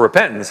baptizes for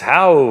repentance,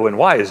 how and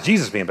why is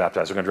Jesus being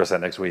baptized? We're going to address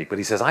that next week. But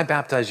he says, I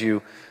baptize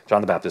you,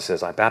 John the Baptist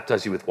says, I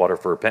baptize you with water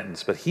for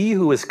repentance, but he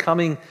who is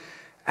coming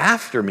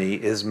after me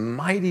is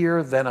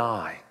mightier than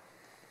I,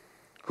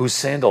 whose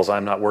sandals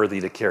I'm not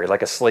worthy to carry.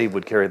 Like a slave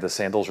would carry the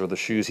sandals or the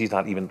shoes, he's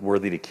not even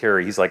worthy to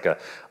carry. He's like an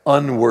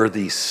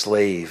unworthy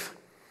slave.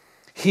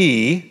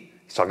 He's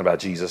talking about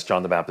Jesus,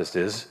 John the Baptist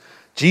is.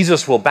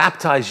 Jesus will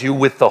baptize you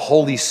with the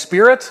Holy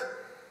Spirit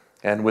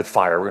and with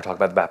fire. We're going to talk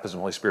about the baptism of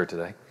the Holy Spirit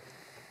today.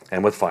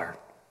 And with fire.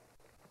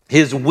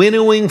 His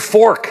winnowing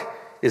fork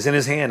is in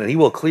his hand, and he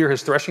will clear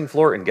his threshing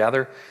floor and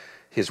gather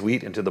his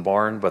wheat into the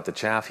barn, but the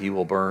chaff he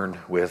will burn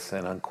with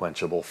an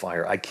unquenchable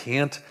fire. I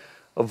can't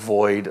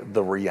avoid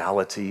the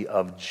reality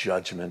of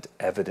judgment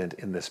evident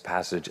in this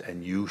passage,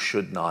 and you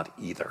should not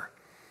either.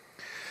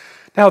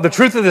 Now, the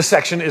truth of this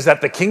section is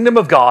that the kingdom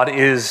of God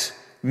is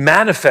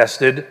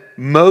manifested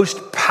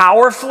most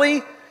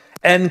powerfully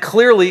and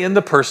clearly in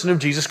the person of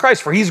Jesus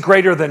Christ. For he's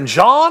greater than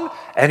John,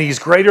 and he's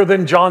greater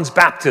than John's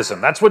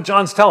baptism. That's what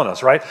John's telling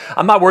us, right?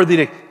 I'm not worthy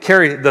to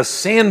carry the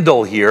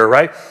sandal here,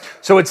 right?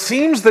 So it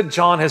seems that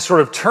John has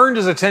sort of turned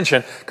his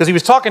attention, because he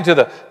was talking to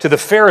the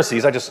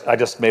Pharisees. I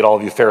just made all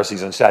of you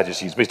Pharisees and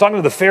Sadducees, but he's talking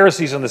to the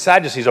Pharisees and the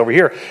Sadducees over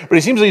here. But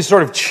he seems that he's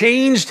sort of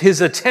changed his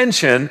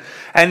attention,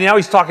 and now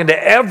he's talking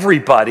to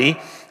everybody.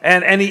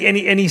 And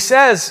he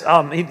says,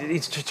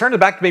 he's turned it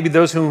back to maybe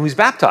those whom he's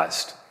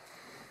baptized.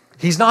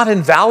 He's not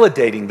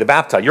invalidating the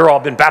baptized. You're all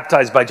been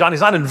baptized by John.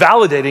 He's not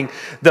invalidating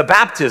the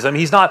baptism.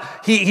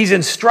 He's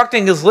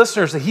instructing his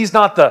listeners that he's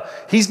not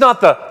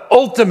the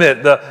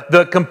ultimate,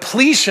 the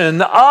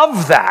completion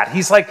of that.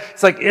 It's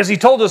like, as he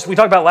told us, we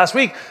talked about last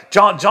week,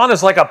 John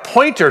is like a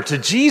pointer to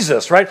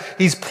Jesus, right?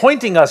 He's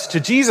pointing us to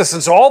Jesus.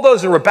 And so all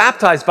those who were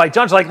baptized by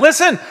John are like,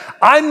 listen,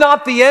 I'm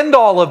not the end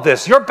all of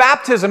this. Your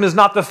baptism is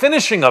not the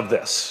finishing of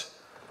this.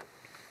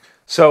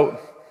 So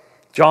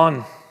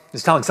John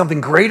is telling something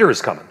greater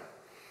is coming.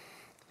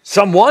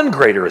 Someone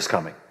greater is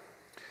coming,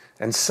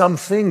 and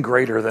something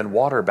greater than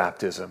water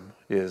baptism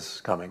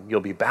is coming. You'll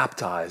be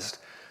baptized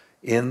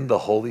in the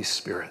Holy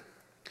Spirit.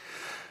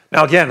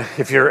 Now, again,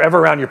 if you're ever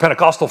around your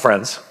Pentecostal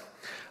friends,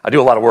 I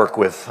do a lot of work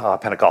with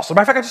Pentecostal.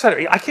 Matter of fact,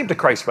 I came to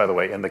Christ, by the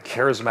way, in the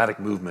charismatic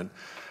movement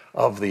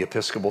of the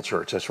Episcopal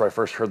Church. That's where I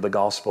first heard the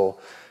gospel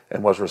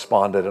and was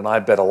responded. And I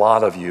bet a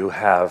lot of you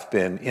have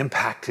been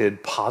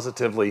impacted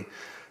positively.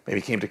 Maybe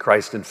came to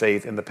Christ in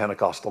faith in the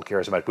Pentecostal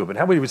charismatic movement.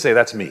 How many would say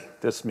that's me?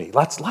 That's me.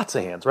 Lots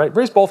of hands, right?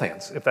 Raise both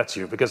hands if that's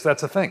you, because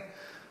that's a thing.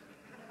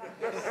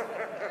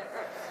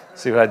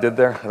 See what I did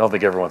there? I don't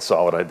think everyone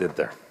saw what I did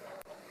there.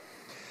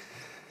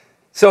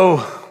 So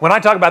when I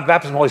talk about the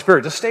baptism of the Holy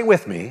Spirit, just stay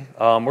with me.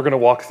 We're going to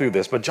walk through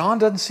this. But John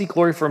doesn't seek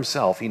glory for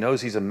himself. He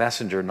knows he's a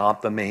messenger,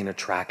 not the main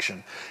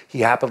attraction. He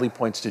happily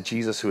points to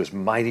Jesus, who is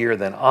mightier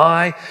than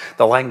I.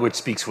 The language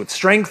speaks with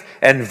strength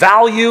and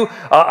value.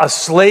 A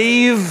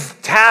slave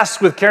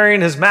tasked with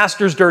carrying his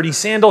master's dirty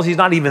sandals. He's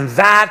not even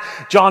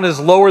that. John is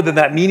lower than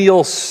that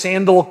menial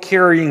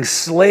sandal-carrying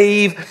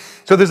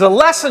slave. So there's a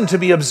lesson to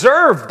be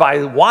observed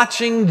by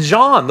watching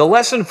John. The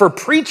lesson for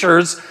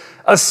preachers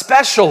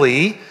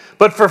especially,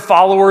 but for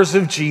followers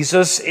of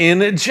Jesus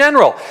in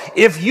general.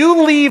 If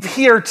you leave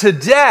here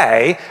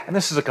today, and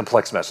this is a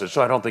complex message,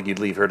 so I don't think you'd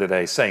leave here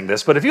today saying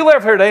this, but if you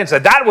left here today and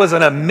said, that was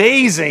an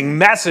amazing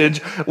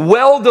message,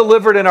 well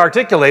delivered and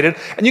articulated,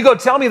 and you go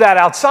tell me that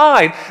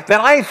outside, then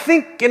I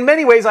think in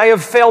many ways I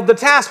have failed the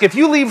task. If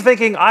you leave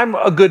thinking I'm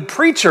a good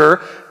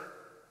preacher,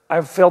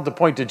 I've failed to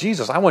point to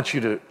Jesus. I want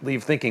you to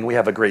leave thinking we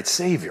have a great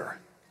Savior.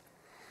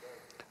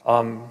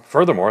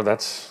 Furthermore,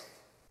 that's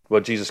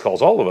what Jesus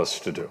calls all of us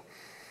to do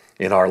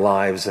in our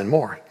lives and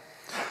more.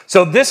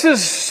 So this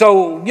is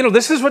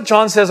what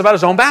John says about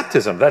his own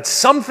baptism, that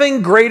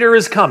something greater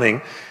is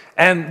coming.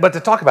 But to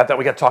talk about that,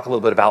 we got to talk a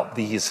little bit about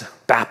these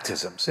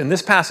baptisms. In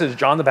this passage,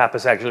 John the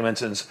Baptist actually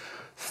mentions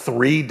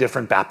 3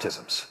 different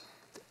baptisms.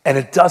 And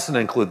it doesn't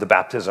include the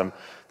baptism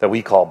that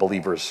we call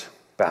believers'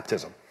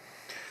 baptism.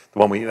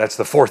 That's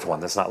the 4th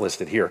one that's not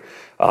listed here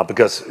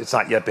because it's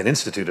not yet been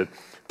instituted.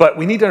 But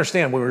we need to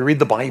understand when we read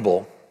the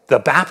Bible, the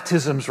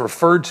baptisms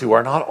referred to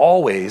are not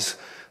always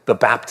the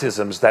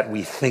baptisms that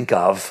we think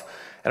of,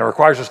 and it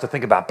requires us to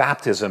think about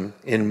baptism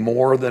in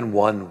more than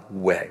one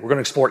way. We're going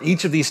to explore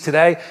each of these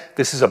today.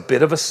 This is a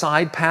bit of a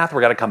side path.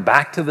 We're going to come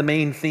back to the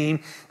main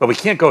theme, but we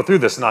can't go through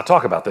this and not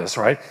talk about this,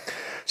 right?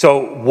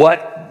 So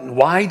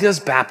why does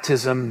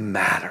baptism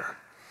matter?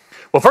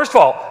 Well, first of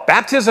all,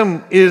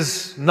 baptism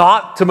is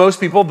not, to most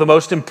people, the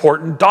most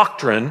important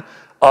doctrine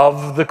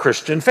of the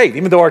Christian faith.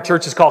 Even though our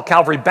church is called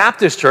Calvary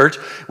Baptist Church,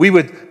 we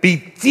would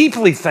be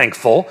deeply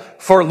thankful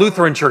for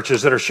Lutheran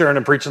churches that are sharing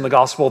and preaching the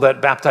gospel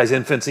that baptize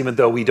infants even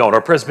though we don't, or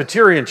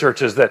Presbyterian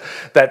churches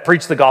that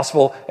preach the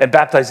gospel and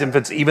baptize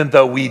infants even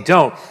though we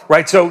don't,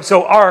 right?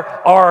 So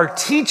our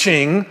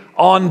teaching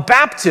on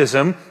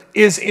baptism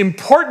is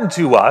important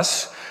to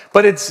us,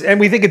 and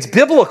we think it's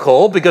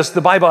biblical because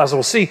the Bible, as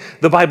we'll see,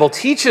 the Bible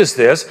teaches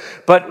this,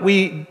 but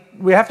we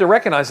have to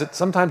recognize that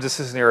sometimes this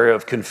is an area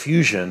of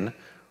confusion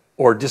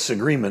or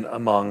disagreement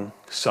among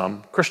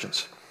some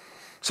Christians.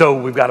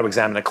 So we've got to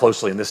examine it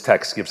closely, and this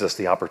text gives us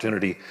the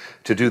opportunity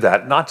to do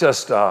that. Not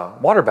just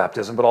water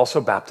baptism, but also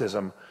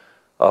baptism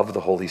of the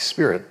Holy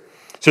Spirit.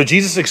 So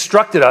Jesus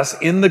instructed us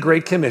in the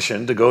Great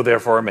Commission to go,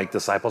 therefore, and make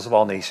disciples of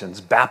all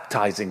nations,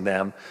 baptizing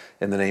them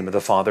in the name of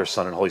the Father,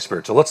 Son, and Holy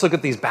Spirit. So let's look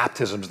at these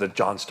baptisms that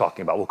John's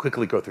talking about. We'll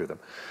quickly go through them.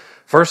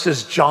 First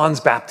is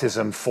John's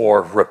baptism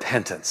for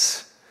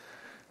repentance.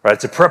 Right?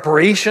 It's a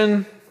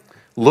preparation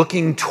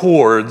looking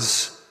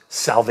towards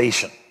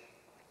salvation.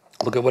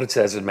 Look at what it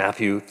says in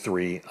Matthew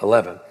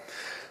 3:11.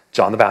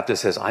 John the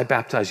Baptist says, I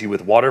baptize you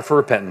with water for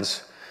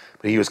repentance,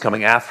 but he who is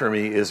coming after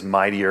me is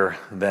mightier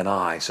than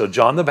I. So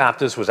John the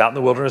Baptist was out in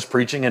the wilderness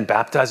preaching and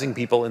baptizing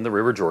people in the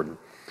River Jordan.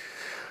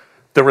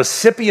 The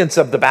recipients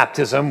of the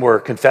baptism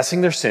were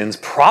confessing their sins,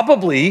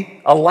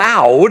 probably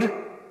aloud,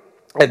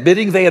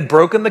 admitting they had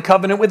broken the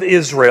covenant with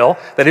Israel,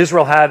 that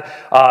Israel had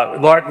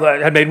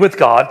made with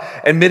God,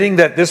 admitting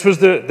that this was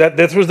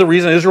the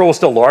reason Israel was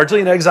still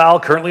largely in exile,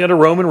 currently under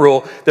Roman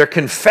rule. They're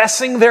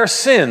confessing their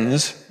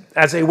sins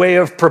as a way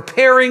of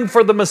preparing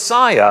for the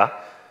Messiah,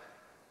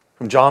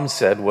 whom John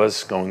said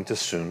was going to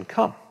soon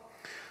come.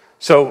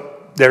 So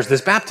there's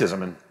this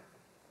baptism, and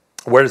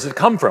where does it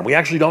come from? We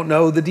actually don't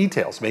know the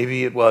details.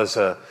 Maybe it was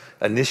an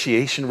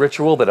initiation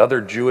ritual that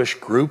other Jewish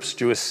groups,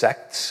 Jewish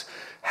sects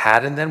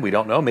had in them. We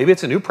don't know. Maybe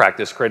it's a new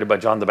practice created by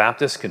John the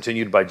Baptist,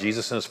 continued by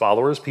Jesus and his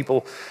followers.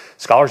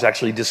 Scholars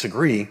actually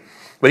disagree.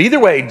 But either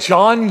way,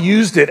 John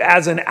used it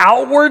as an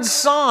outward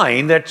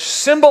sign that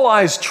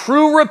symbolized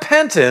true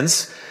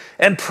repentance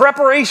and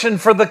preparation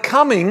for the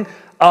coming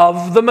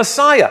of the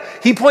Messiah.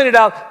 He pointed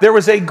out there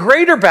was a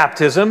greater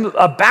baptism,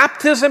 a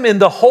baptism in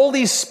the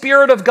Holy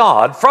Spirit of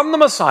God from the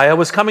Messiah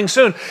was coming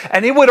soon.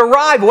 And it would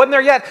arrive, it wasn't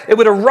there yet, it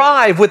would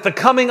arrive with the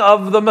coming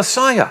of the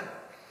Messiah.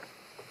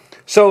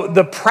 So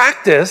the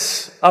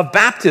practice of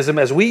baptism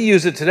as we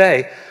use it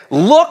today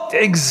looked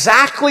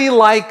exactly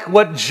like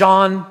what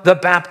John the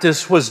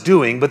Baptist was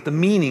doing, but the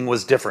meaning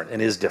was different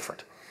and is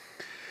different.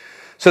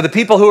 So the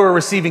people who are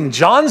receiving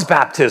John's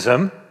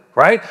baptism,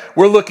 right,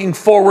 were looking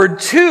forward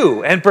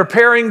to and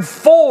preparing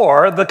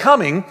for the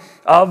coming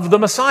of the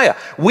Messiah.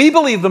 We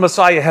believe the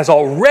Messiah has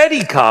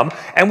already come,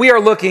 and we are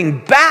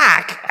looking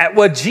back at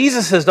what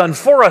Jesus has done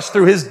for us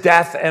through his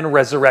death and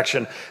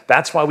resurrection.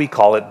 That's why we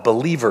call it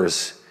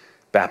believers'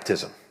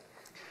 baptism.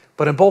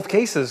 But in both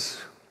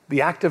cases,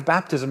 the act of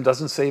baptism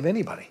doesn't save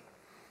anybody.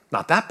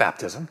 Not that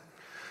baptism,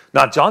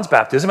 not John's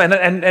baptism,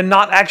 and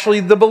not actually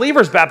the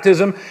believer's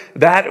baptism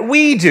that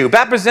we do.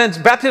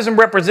 Baptism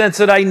represents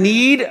that I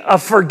need a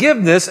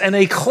forgiveness and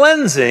a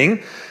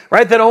cleansing,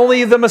 right, that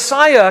only the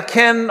Messiah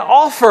can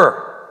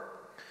offer.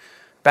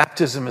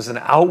 Baptism is an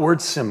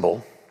outward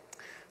symbol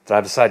that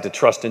I've decided to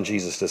trust in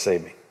Jesus to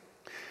save me.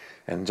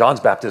 And John's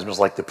baptism is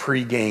like the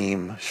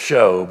pregame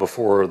show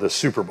before the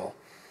Super Bowl.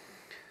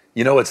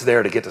 You know it's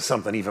there to get to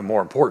something even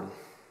more important,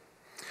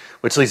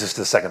 which leads us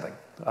to the second thing.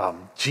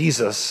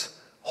 Jesus'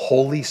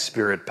 Holy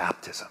Spirit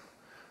baptism,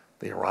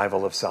 the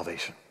arrival of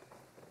salvation.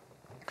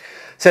 It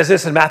says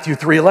this in Matthew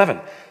 3:11.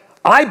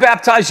 I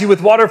baptize you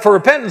with water for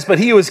repentance, but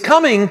he who is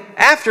coming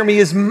after me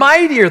is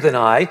mightier than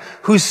I,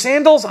 whose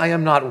sandals I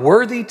am not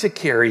worthy to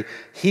carry.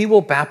 He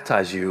will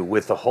baptize you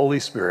with the Holy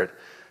Spirit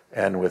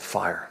and with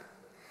fire.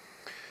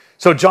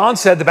 So John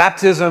said the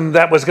baptism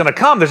that was going to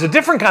come, there's a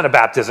different kind of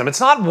baptism. It's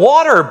not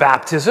water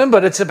baptism,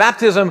 but it's a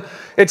baptism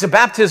with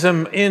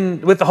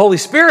the Holy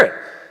Spirit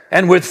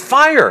and with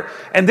fire.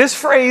 And this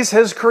phrase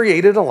has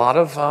created a lot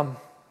of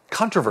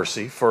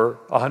controversy for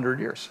 100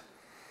 years.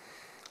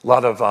 A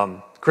lot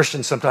of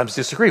Christians sometimes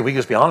disagree. We can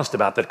just be honest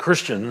about that.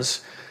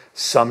 Christians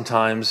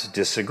sometimes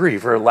disagree.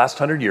 For the last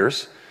 100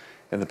 years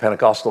in the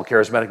Pentecostal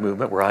charismatic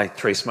movement, where I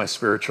trace my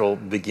spiritual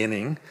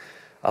beginning,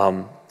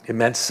 it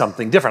meant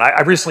something different.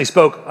 I recently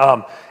spoke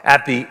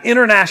at the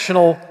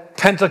International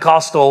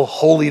Pentecostal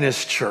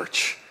Holiness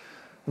Church.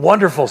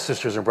 Wonderful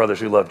sisters and brothers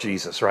who love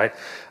Jesus, right?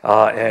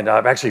 And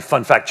actually,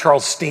 fun fact,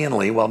 Charles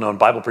Stanley, well-known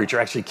Bible preacher,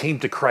 actually came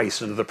to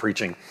Christ into the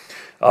preaching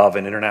of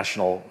an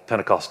International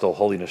Pentecostal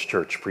Holiness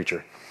Church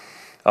preacher.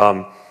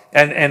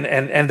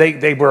 And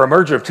they were a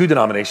merger of two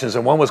denominations,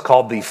 and one was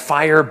called the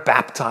Fire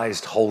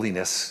Baptized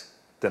Holiness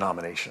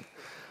denomination.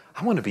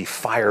 I want to be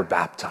fire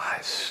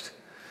baptized.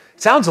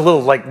 It sounds a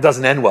little like it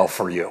doesn't end well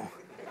for you.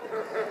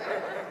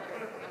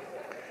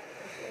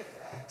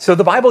 So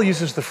the Bible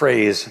uses the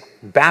phrase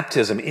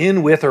baptism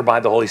in, with, or by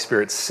the Holy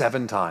Spirit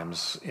 7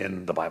 times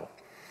in the Bible.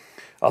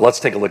 Let's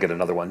take a look at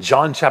another one.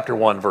 John chapter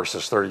 1,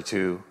 verses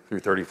 32 through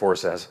 34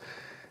 says,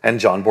 and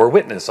John bore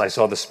witness. I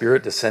saw the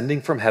Spirit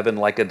descending from heaven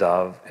like a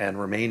dove and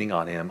remaining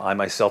on him. I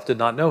myself did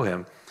not know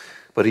him,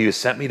 but he who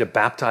sent me to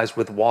baptize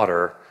with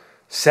water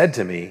said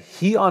to me,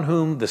 he on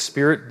whom the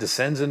Spirit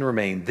descends and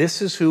remains, this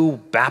is who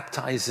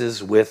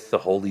baptizes with the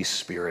Holy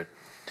Spirit.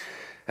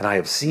 And I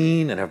have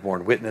seen and have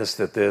borne witness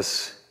that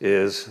this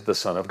is the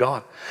Son of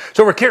God.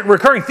 So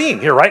recurring theme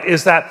here, right,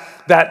 is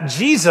that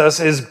Jesus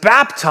is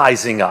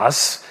baptizing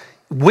us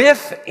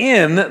with or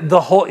in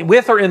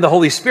the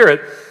Holy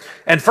Spirit.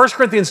 And 1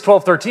 Corinthians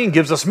 12:13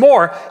 gives us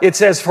more. It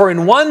says, for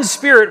in one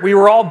Spirit we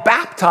were all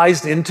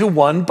baptized into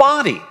one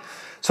body.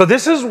 So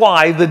this is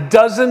why the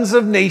dozens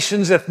of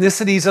nations,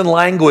 ethnicities, and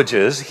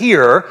languages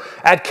here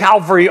at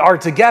Calvary are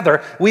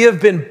together. We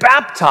have been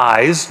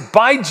baptized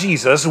by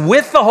Jesus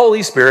with the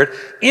Holy Spirit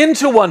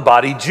into one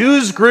body.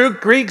 Jews,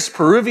 Greeks,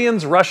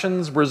 Peruvians,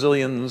 Russians,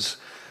 Brazilians,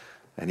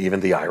 and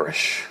even the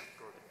Irish.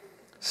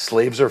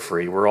 Slaves are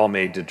free. We're all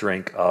made to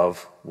drink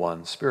of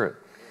one Spirit.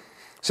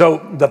 So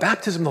the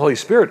baptism of the Holy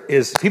Spirit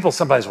is, people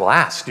sometimes will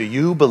ask, do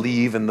you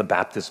believe in the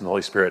baptism of the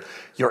Holy Spirit?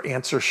 Your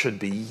answer should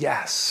be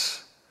yes.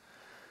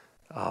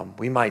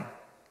 We might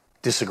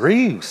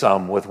disagree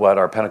some with what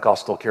our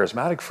Pentecostal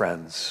charismatic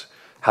friends,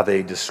 how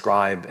they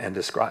describe,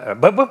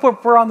 but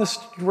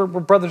we're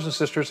brothers and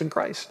sisters in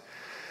Christ.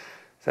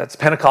 That's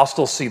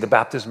Pentecostals see the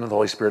baptism of the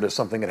Holy Spirit as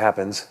something that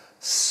happens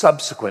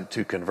subsequent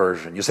to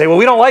conversion. You say, well,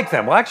 we don't like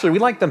them. Well, actually, we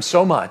like them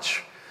so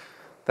much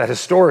that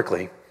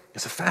historically,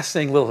 it's a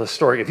fascinating little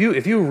story. If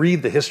you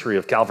read the history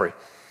of Calvary,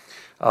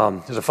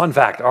 there's a fun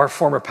fact. Our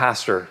former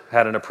pastor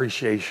had an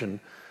appreciation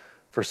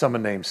for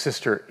someone named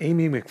Sister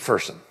Amy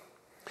McPherson.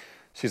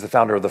 She's the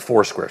founder of the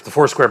Foursquare. The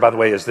Foursquare, by the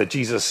way, is that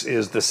Jesus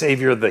is the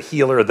Savior, the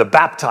healer, the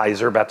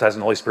baptizer, baptized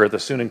in the Holy Spirit, the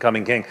soon and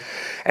coming King.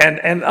 And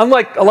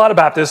unlike a lot of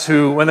Baptists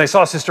who, when they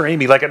saw Sister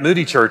Amy, like at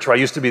Moody Church, where I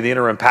used to be the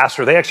interim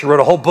pastor, they actually wrote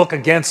a whole book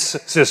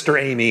against Sister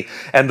Amy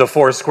and the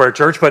Foursquare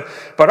Church. But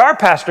our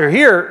pastor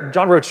here,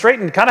 John Roach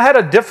Straighton, kind of had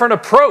a different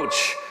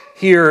approach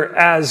here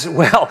as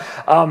well.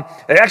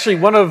 Actually,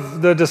 one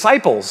of the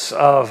disciples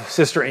of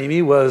Sister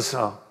Amy was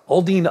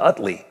Aldine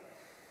Utley,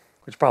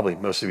 which probably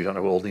most of you don't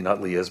know who Aldine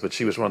Utley is, but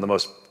she was one of the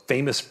most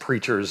famous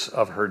preachers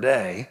of her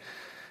day.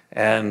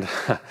 And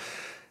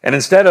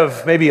instead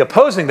of maybe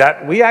opposing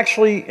that, we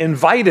actually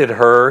invited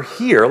her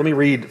here. Let me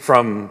read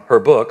from her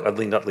book,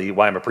 Aldine Utley,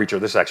 Why I'm a Preacher.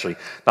 This is actually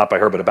not by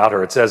her, but about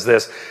her. It says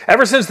this: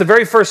 ever since the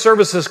very first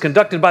services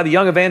conducted by the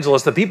young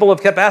evangelist, the people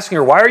have kept asking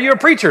her, why are you a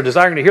preacher?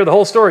 Desiring to hear the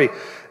whole story.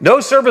 No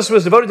service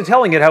was devoted to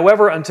telling it,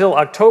 however, until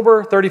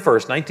October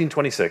 31st,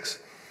 1926.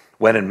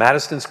 When in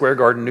Madison Square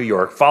Garden, New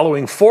York,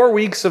 following 4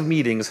 weeks of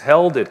meetings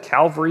held at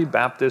Calvary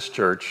Baptist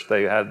Church,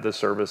 they had the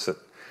service at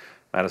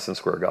Madison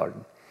Square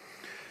Garden.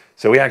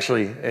 So we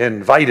actually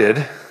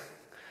invited,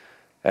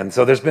 and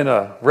so there's been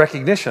a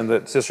recognition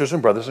that sisters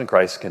and brothers in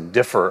Christ can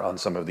differ on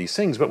some of these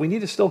things, but we need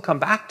to still come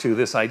back to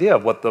this idea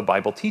of what the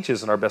Bible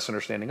teaches and our best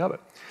understanding of it.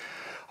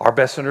 Our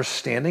best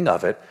understanding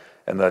of it,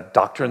 and the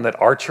doctrine that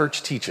our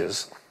church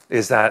teaches,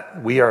 is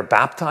that we are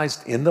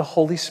baptized in the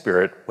Holy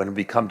Spirit when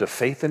we come to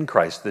faith in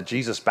Christ, that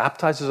Jesus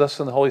baptizes us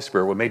in the Holy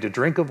Spirit. We're made to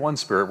drink of one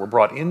Spirit. We're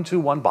brought into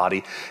one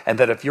body. And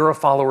that if you're a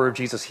follower of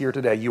Jesus here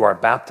today, you are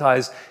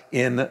baptized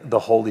in the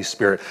Holy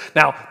Spirit.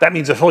 Now, that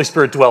means the Holy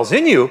Spirit dwells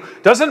in you.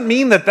 Doesn't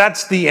mean that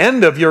that's the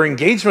end of your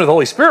engagement with the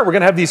Holy Spirit. We're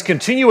going to have these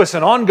continuous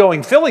and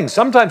ongoing fillings,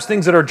 sometimes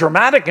things that are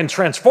dramatic and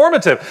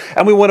transformative.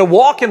 And we want to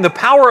walk in the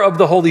power of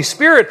the Holy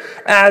Spirit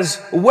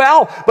as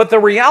well. But the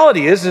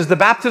reality is the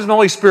baptism of the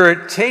Holy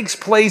Spirit takes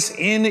place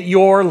in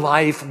your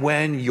life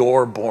when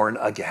you're born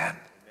again.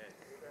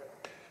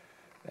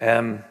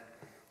 And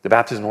the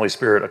baptism of the Holy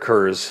Spirit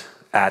occurs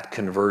at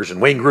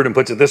conversion. Wayne Grudem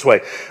puts it this way: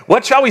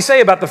 what shall we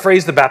say about the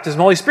phrase the baptism of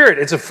the Holy Spirit?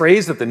 It's a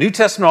phrase that the New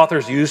Testament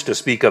authors used to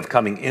speak of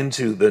coming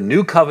into the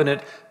new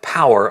covenant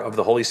power of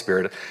the Holy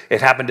Spirit.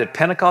 It happened at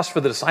Pentecost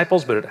for the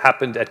disciples, but it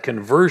happened at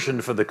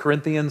conversion for the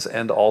Corinthians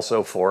and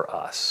also for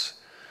us.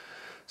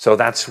 So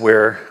that's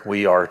where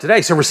we are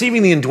today. So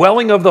receiving the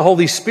indwelling of the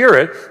Holy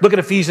Spirit, look at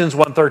Ephesians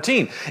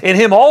 1:13. In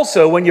him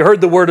also, when you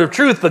heard the word of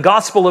truth, the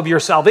gospel of your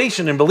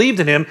salvation, and believed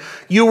in him,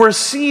 you were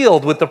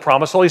sealed with the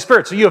promised Holy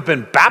Spirit. So you have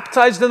been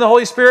baptized in the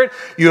Holy Spirit.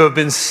 You have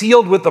been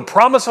sealed with the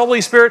promised Holy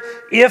Spirit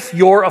if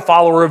you're a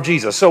follower of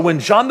Jesus. So when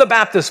John the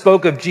Baptist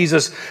spoke of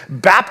Jesus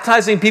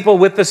baptizing people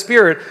with the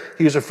Spirit,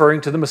 he was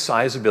referring to the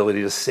Messiah's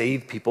ability to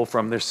save people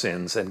from their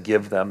sins and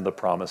give them the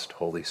promised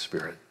Holy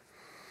Spirit.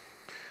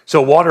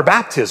 So water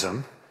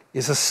baptism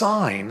is a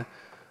sign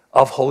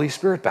of Holy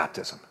Spirit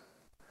baptism.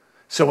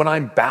 So when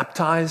I'm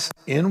baptized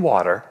in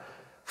water,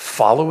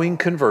 following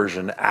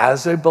conversion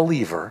as a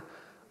believer,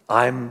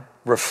 I'm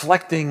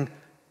reflecting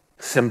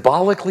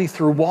symbolically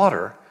through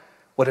water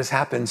what has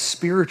happened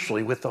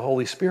spiritually with the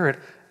Holy Spirit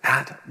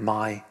at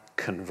my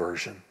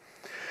conversion.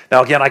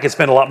 Now, again, I could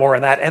spend a lot more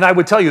on that, and I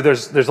would tell you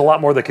there's a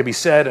lot more that could be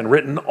said and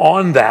written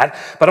on that,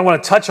 but I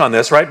want to touch on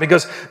this, right?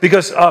 Because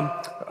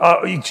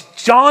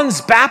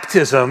John's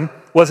baptism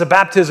was a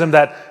baptism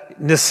that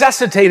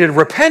necessitated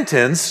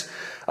repentance,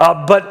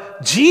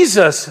 but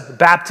Jesus'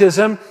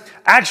 baptism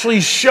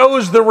actually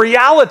shows the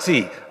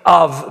reality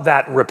of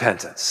that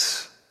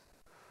repentance,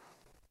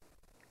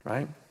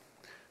 right?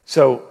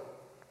 So,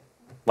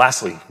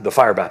 lastly, the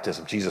fire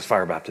baptism, Jesus'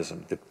 fire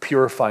baptism, the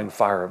purifying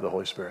fire of the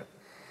Holy Spirit.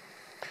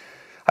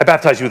 I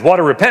baptize you with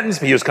water repentance,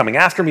 but he who is coming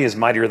after me is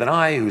mightier than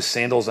I, whose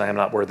sandals I am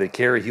not worthy to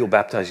carry. He will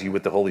baptize you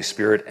with the Holy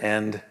Spirit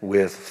and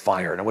with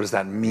fire. Now, what does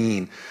that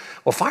mean?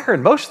 Well, fire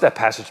in most of that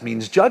passage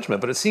means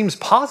judgment, but it seems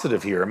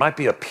positive here. It might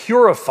be a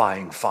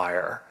purifying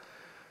fire.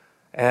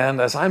 And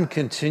as I'm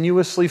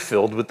continuously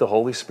filled with the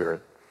Holy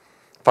Spirit,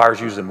 fire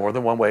is used in more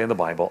than one way in the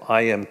Bible,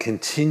 I am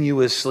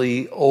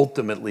continuously,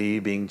 ultimately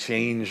being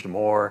changed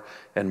more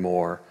and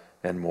more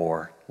and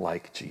more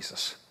like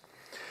Jesus.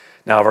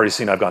 Now, I've already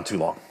seen I've gone too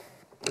long.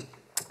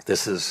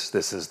 This is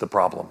the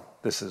problem.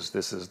 This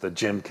is the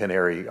Jim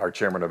Canary, our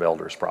chairman of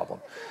elders, problem.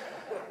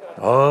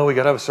 Oh, we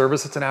got to have a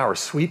service that's an hour.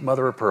 Sweet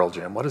mother of pearl,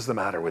 Jim. What is the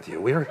matter with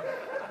you?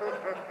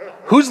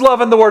 Who's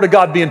loving the word of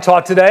God being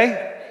taught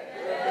today?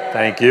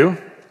 Thank you.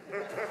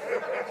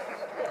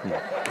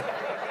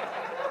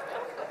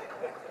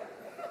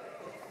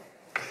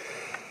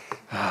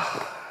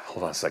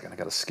 Hold on a second. I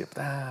got to skip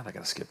that. I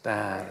got to skip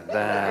that and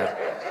that.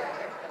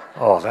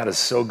 Oh, that is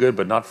so good,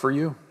 but not for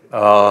you.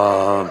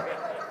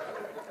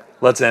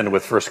 Let's end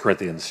with 1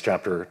 Corinthians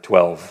chapter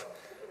 12,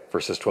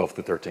 verses 12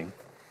 through 13.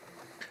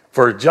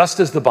 For just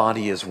as the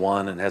body is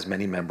one and has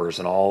many members,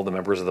 and all the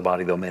members of the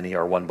body, though many,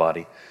 are one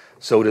body,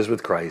 so it is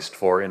with Christ.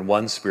 For in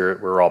one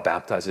Spirit we're all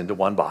baptized into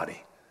one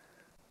body.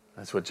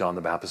 That's what John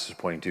the Baptist is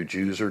pointing to.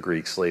 Jews or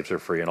Greeks, slaves or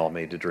free, and all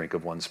made to drink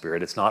of one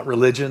Spirit. It's not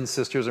religion,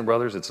 sisters and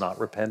brothers. It's not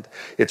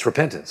it's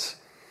repentance.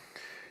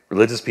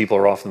 Religious people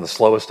are often the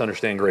slowest to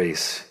understand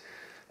grace.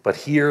 But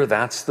here,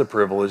 that's the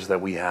privilege that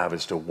we have,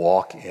 is to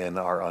walk in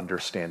our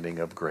understanding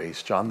of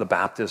grace. John the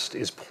Baptist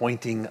is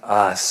pointing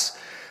us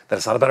that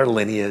it's not about our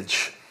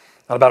lineage,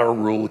 not about our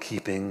rule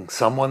keeping.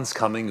 Someone's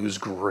coming who's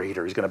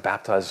greater. He's going to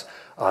baptize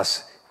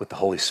us with the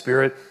Holy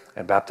Spirit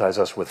and baptize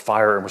us with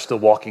fire, and we're still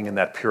walking in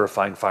that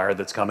purifying fire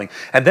that's coming.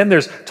 And then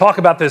there's talk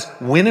about this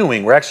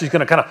winnowing. We're actually going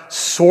to kind of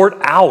sort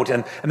out,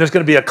 and there's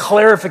going to be a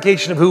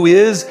clarification of who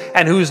is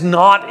and who's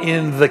not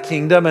in the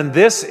kingdom, and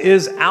this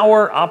is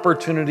our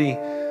opportunity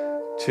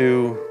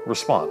to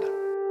respond.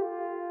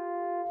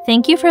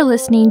 Thank you for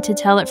listening to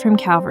Tell It from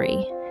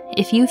Calvary.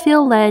 If you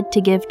feel led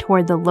to give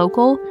toward the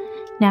local,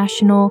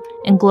 national,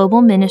 and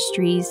global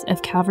ministries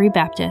of Calvary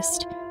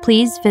Baptist,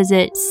 please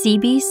visit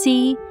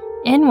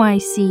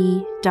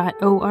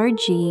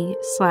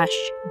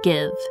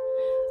cbcnyc.org/give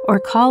or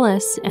call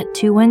us at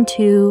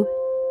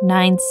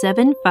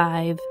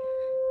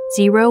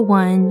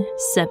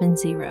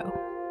 212-975-0170.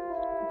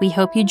 We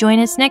hope you join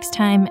us next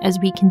time as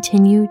we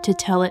continue to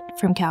tell it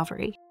from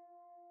Calvary.